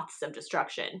swaths of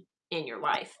destruction in your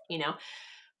life,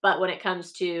 But when it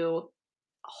comes to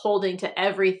holding to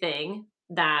everything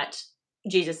that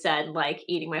Jesus said, like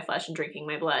eating my flesh and drinking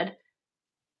my blood,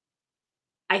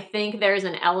 I think there's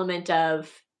an element of,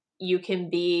 you can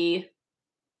be,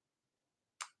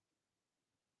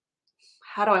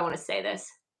 how do I want to say this?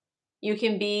 You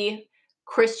can be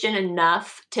Christian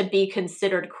enough to be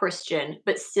considered Christian,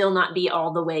 but still not be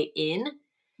all the way in.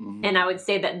 Mhm. And I would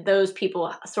say that those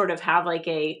people sort of have like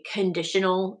a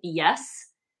conditional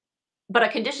yes, but a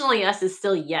conditional yes is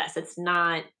still yes. It's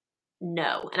not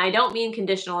no. And I don't mean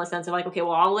conditional in the sense of like, okay,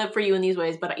 well, I'll live for you in these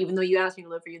ways, but even though you asked me to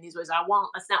live for you in these ways, I won't.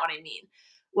 That's not what I mean.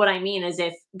 What I mean is,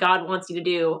 if God wants you to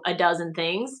do a dozen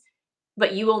things,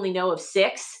 but you only know of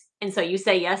 6, and so you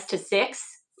say yes to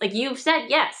 6, like, you've said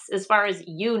yes as far as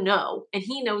you know, and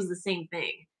he knows the same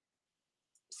thing.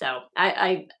 So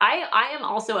I am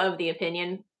also of the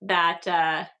opinion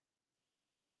that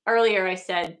earlier I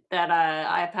said that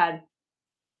I've had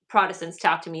Protestants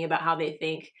talk to me about how they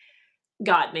think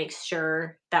God makes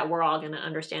sure that we're all going to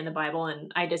understand the Bible, and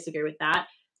I disagree with that.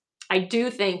 I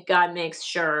do think God makes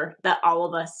sure that all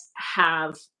of us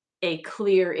have a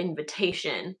clear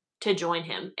invitation to join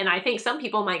him. And I think some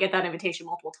people might get that invitation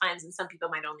multiple times, and some people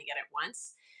might only get it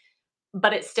once.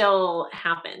 But it still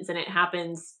happens, and it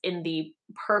happens in the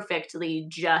perfectly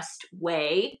just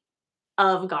way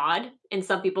of God. And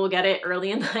some people get it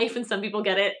early in life, and some people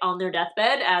get it on their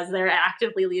deathbed as they're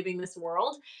actively leaving this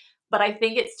world. But I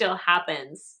think it still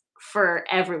happens for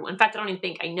everyone. In fact, I don't even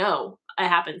think, I know it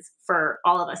happens for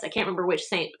all of us. I can't remember which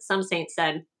saint. Some saint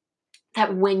said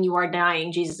that when you are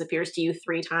dying, Jesus appears to you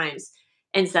 3 times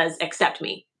and says, accept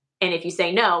me. And if you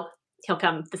say no, he'll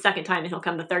come the second time, and he'll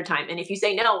come the third time. And if you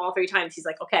say no all 3 times, he's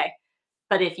like, okay.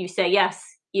 But if you say yes,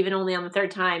 even only on the 3rd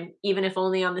time, even if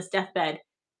only on this deathbed,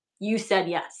 you said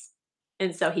yes.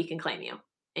 And so he can claim you,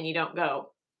 and you don't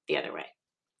go the other way.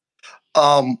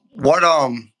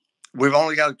 We've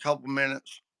only got a couple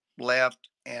minutes left,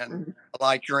 and Mhm. I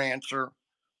like your answer.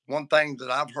 One thing that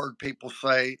I've heard people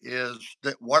say is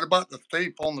that, what about the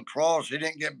thief on the cross? He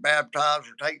didn't get baptized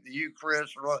or take the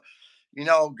Eucharist, or what?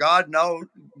 God knows.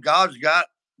 God's got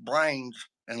brains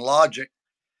and logic.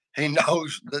 He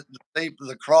knows that the thief of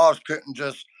the cross couldn't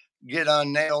just get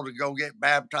unnailed to go get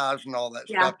baptized and all that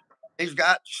Yeah. stuff. He's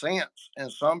got sense,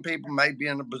 and some people may be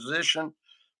in a position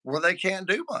where they can't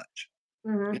do much.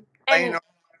 Mhm. Laying And, on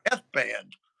their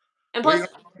deathbed. and We're plus,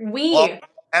 gonna we walk are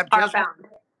baptism. bound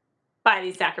by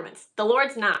these sacraments. The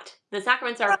Lord's not. The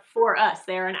sacraments are for us.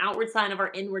 They're an outward sign of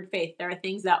our inward faith. There are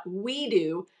things that we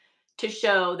do to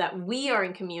show that we are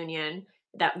in communion,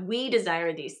 that we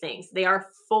desire these things. They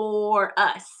are for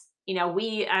us.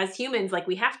 We as humans, like,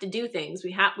 we have to do things.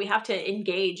 We have to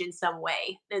engage in some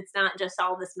way. It's not just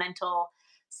all this mental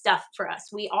stuff for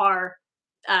us. We are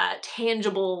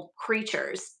tangible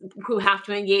creatures who have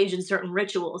to engage in certain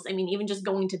rituals. I mean, even just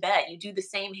going to bed, you do the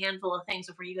same handful of things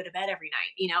before you go to bed every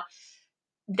night.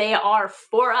 They are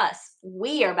for us.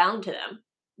 We are bound to them.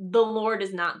 the Lord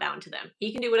is not bound to them.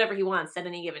 He can do whatever he wants at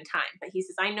any given time. But he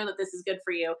says, I know that this is good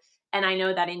for you. And I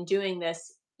know that in doing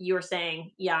this, you're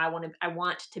saying, yeah, I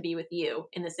want to be with you,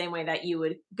 in the same way that you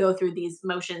would go through these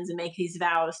motions and make these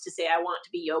vows to say, I want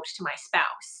to be yoked to my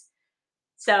spouse.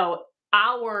 So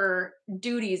our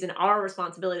duties and our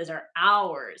responsibilities are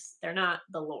ours. They're not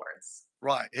the Lord's.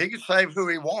 Right. He can save who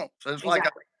he wants. It's like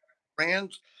Exactly.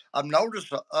 friends. I've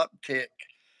noticed an uptick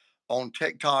on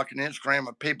TikTok and Instagram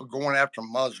of people going after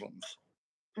Muslims.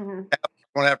 Mhm.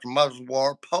 Going after Muslim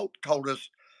war. Pope told us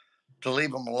to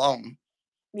leave them alone.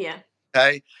 Yeah.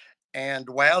 Okay. And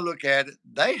the way I look at it,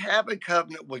 they have a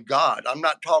covenant with God. I'm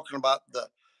not talking about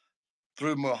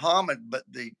through Muhammad, but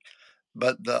the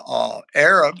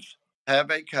Arabs have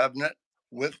a covenant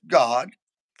with God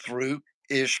through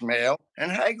Ishmael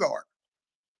and Hagar.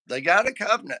 They got a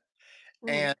covenant. Mhm.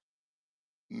 And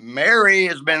Mary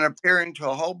has been appearing to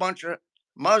a whole bunch of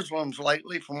Muslims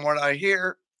lately, from what I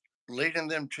hear, leading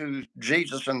them to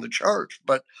Jesus and the church.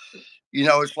 But,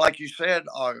 it's like you said,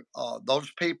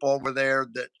 those people over there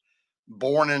that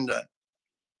born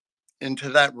into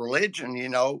that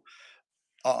religion,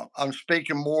 I'm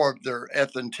speaking more of their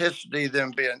ethnicity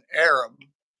than being Arab.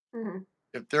 Mhm.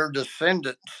 If they're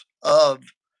descendants of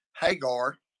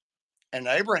Hagar and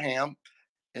Abraham,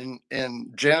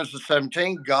 in Genesis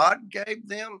 17, God gave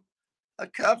them a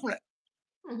covenant.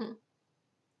 Mhm.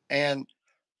 And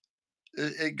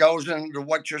it goes into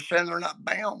what you're saying, they're not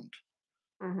bound.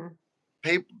 Mhm.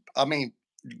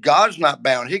 God's not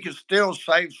bound. He can still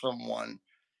save someone,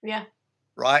 Yeah.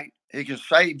 right? He can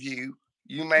save you.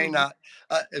 You may Mhm. not.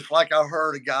 It's like I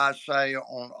heard a guy say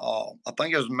on, I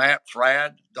think it was Matt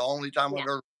Frad, the only time Yeah. I've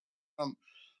heard him.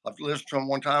 I've listened to him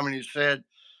one time, and he said,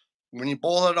 when you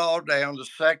boil it all down, the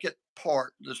second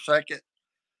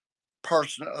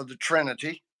person of the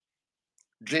Trinity,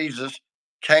 Jesus,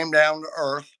 came down to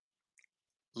earth,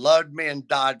 loved me and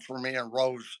died for me and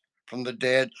rose from the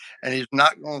dead. And he's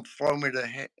not going to throw me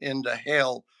into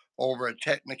hell over a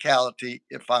technicality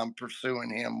if I'm pursuing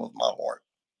him with my heart.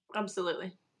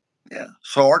 Absolutely. Yeah.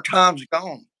 So our time's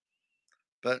gone.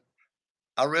 But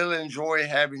I really enjoy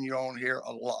having you on here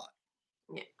a lot.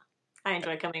 Yeah. I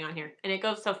enjoy coming on here, and it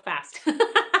goes so fast.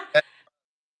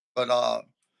 But I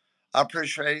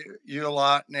appreciate you a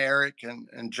lot, and Eric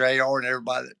and JR and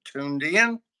everybody that tuned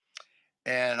in.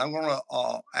 And I'm going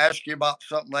to ask you about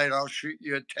something later. I'll shoot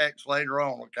you a text later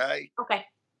on, okay? Okay.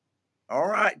 All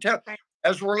right. Right.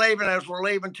 As we're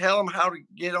leaving, tell them how to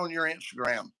get on your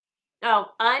Instagram.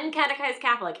 Oh, Uncatechized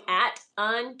Catholic, at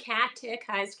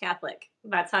Uncatechized Catholic.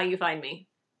 That's how you find me.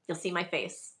 You'll see my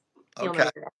face. You'll know Okay.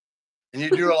 you're there. And you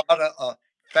do a lot of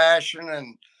fashion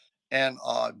and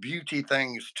beauty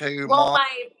things too, Well,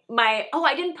 Mom.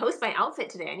 I didn't post my outfit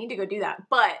today. I need to go do that.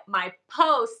 But my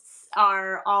posts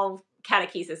are all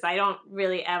catechesis. I don't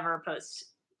really ever post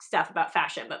stuff about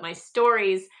fashion, but my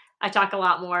stories, I talk a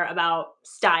lot more about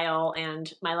style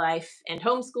and my life and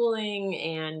homeschooling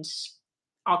and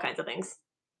all kinds of things.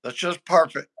 That's just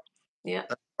perfect. Yeah.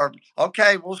 That's perfect.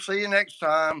 Okay, we'll see you next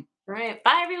time. All right.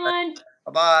 Bye, everyone.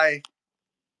 Bye-bye.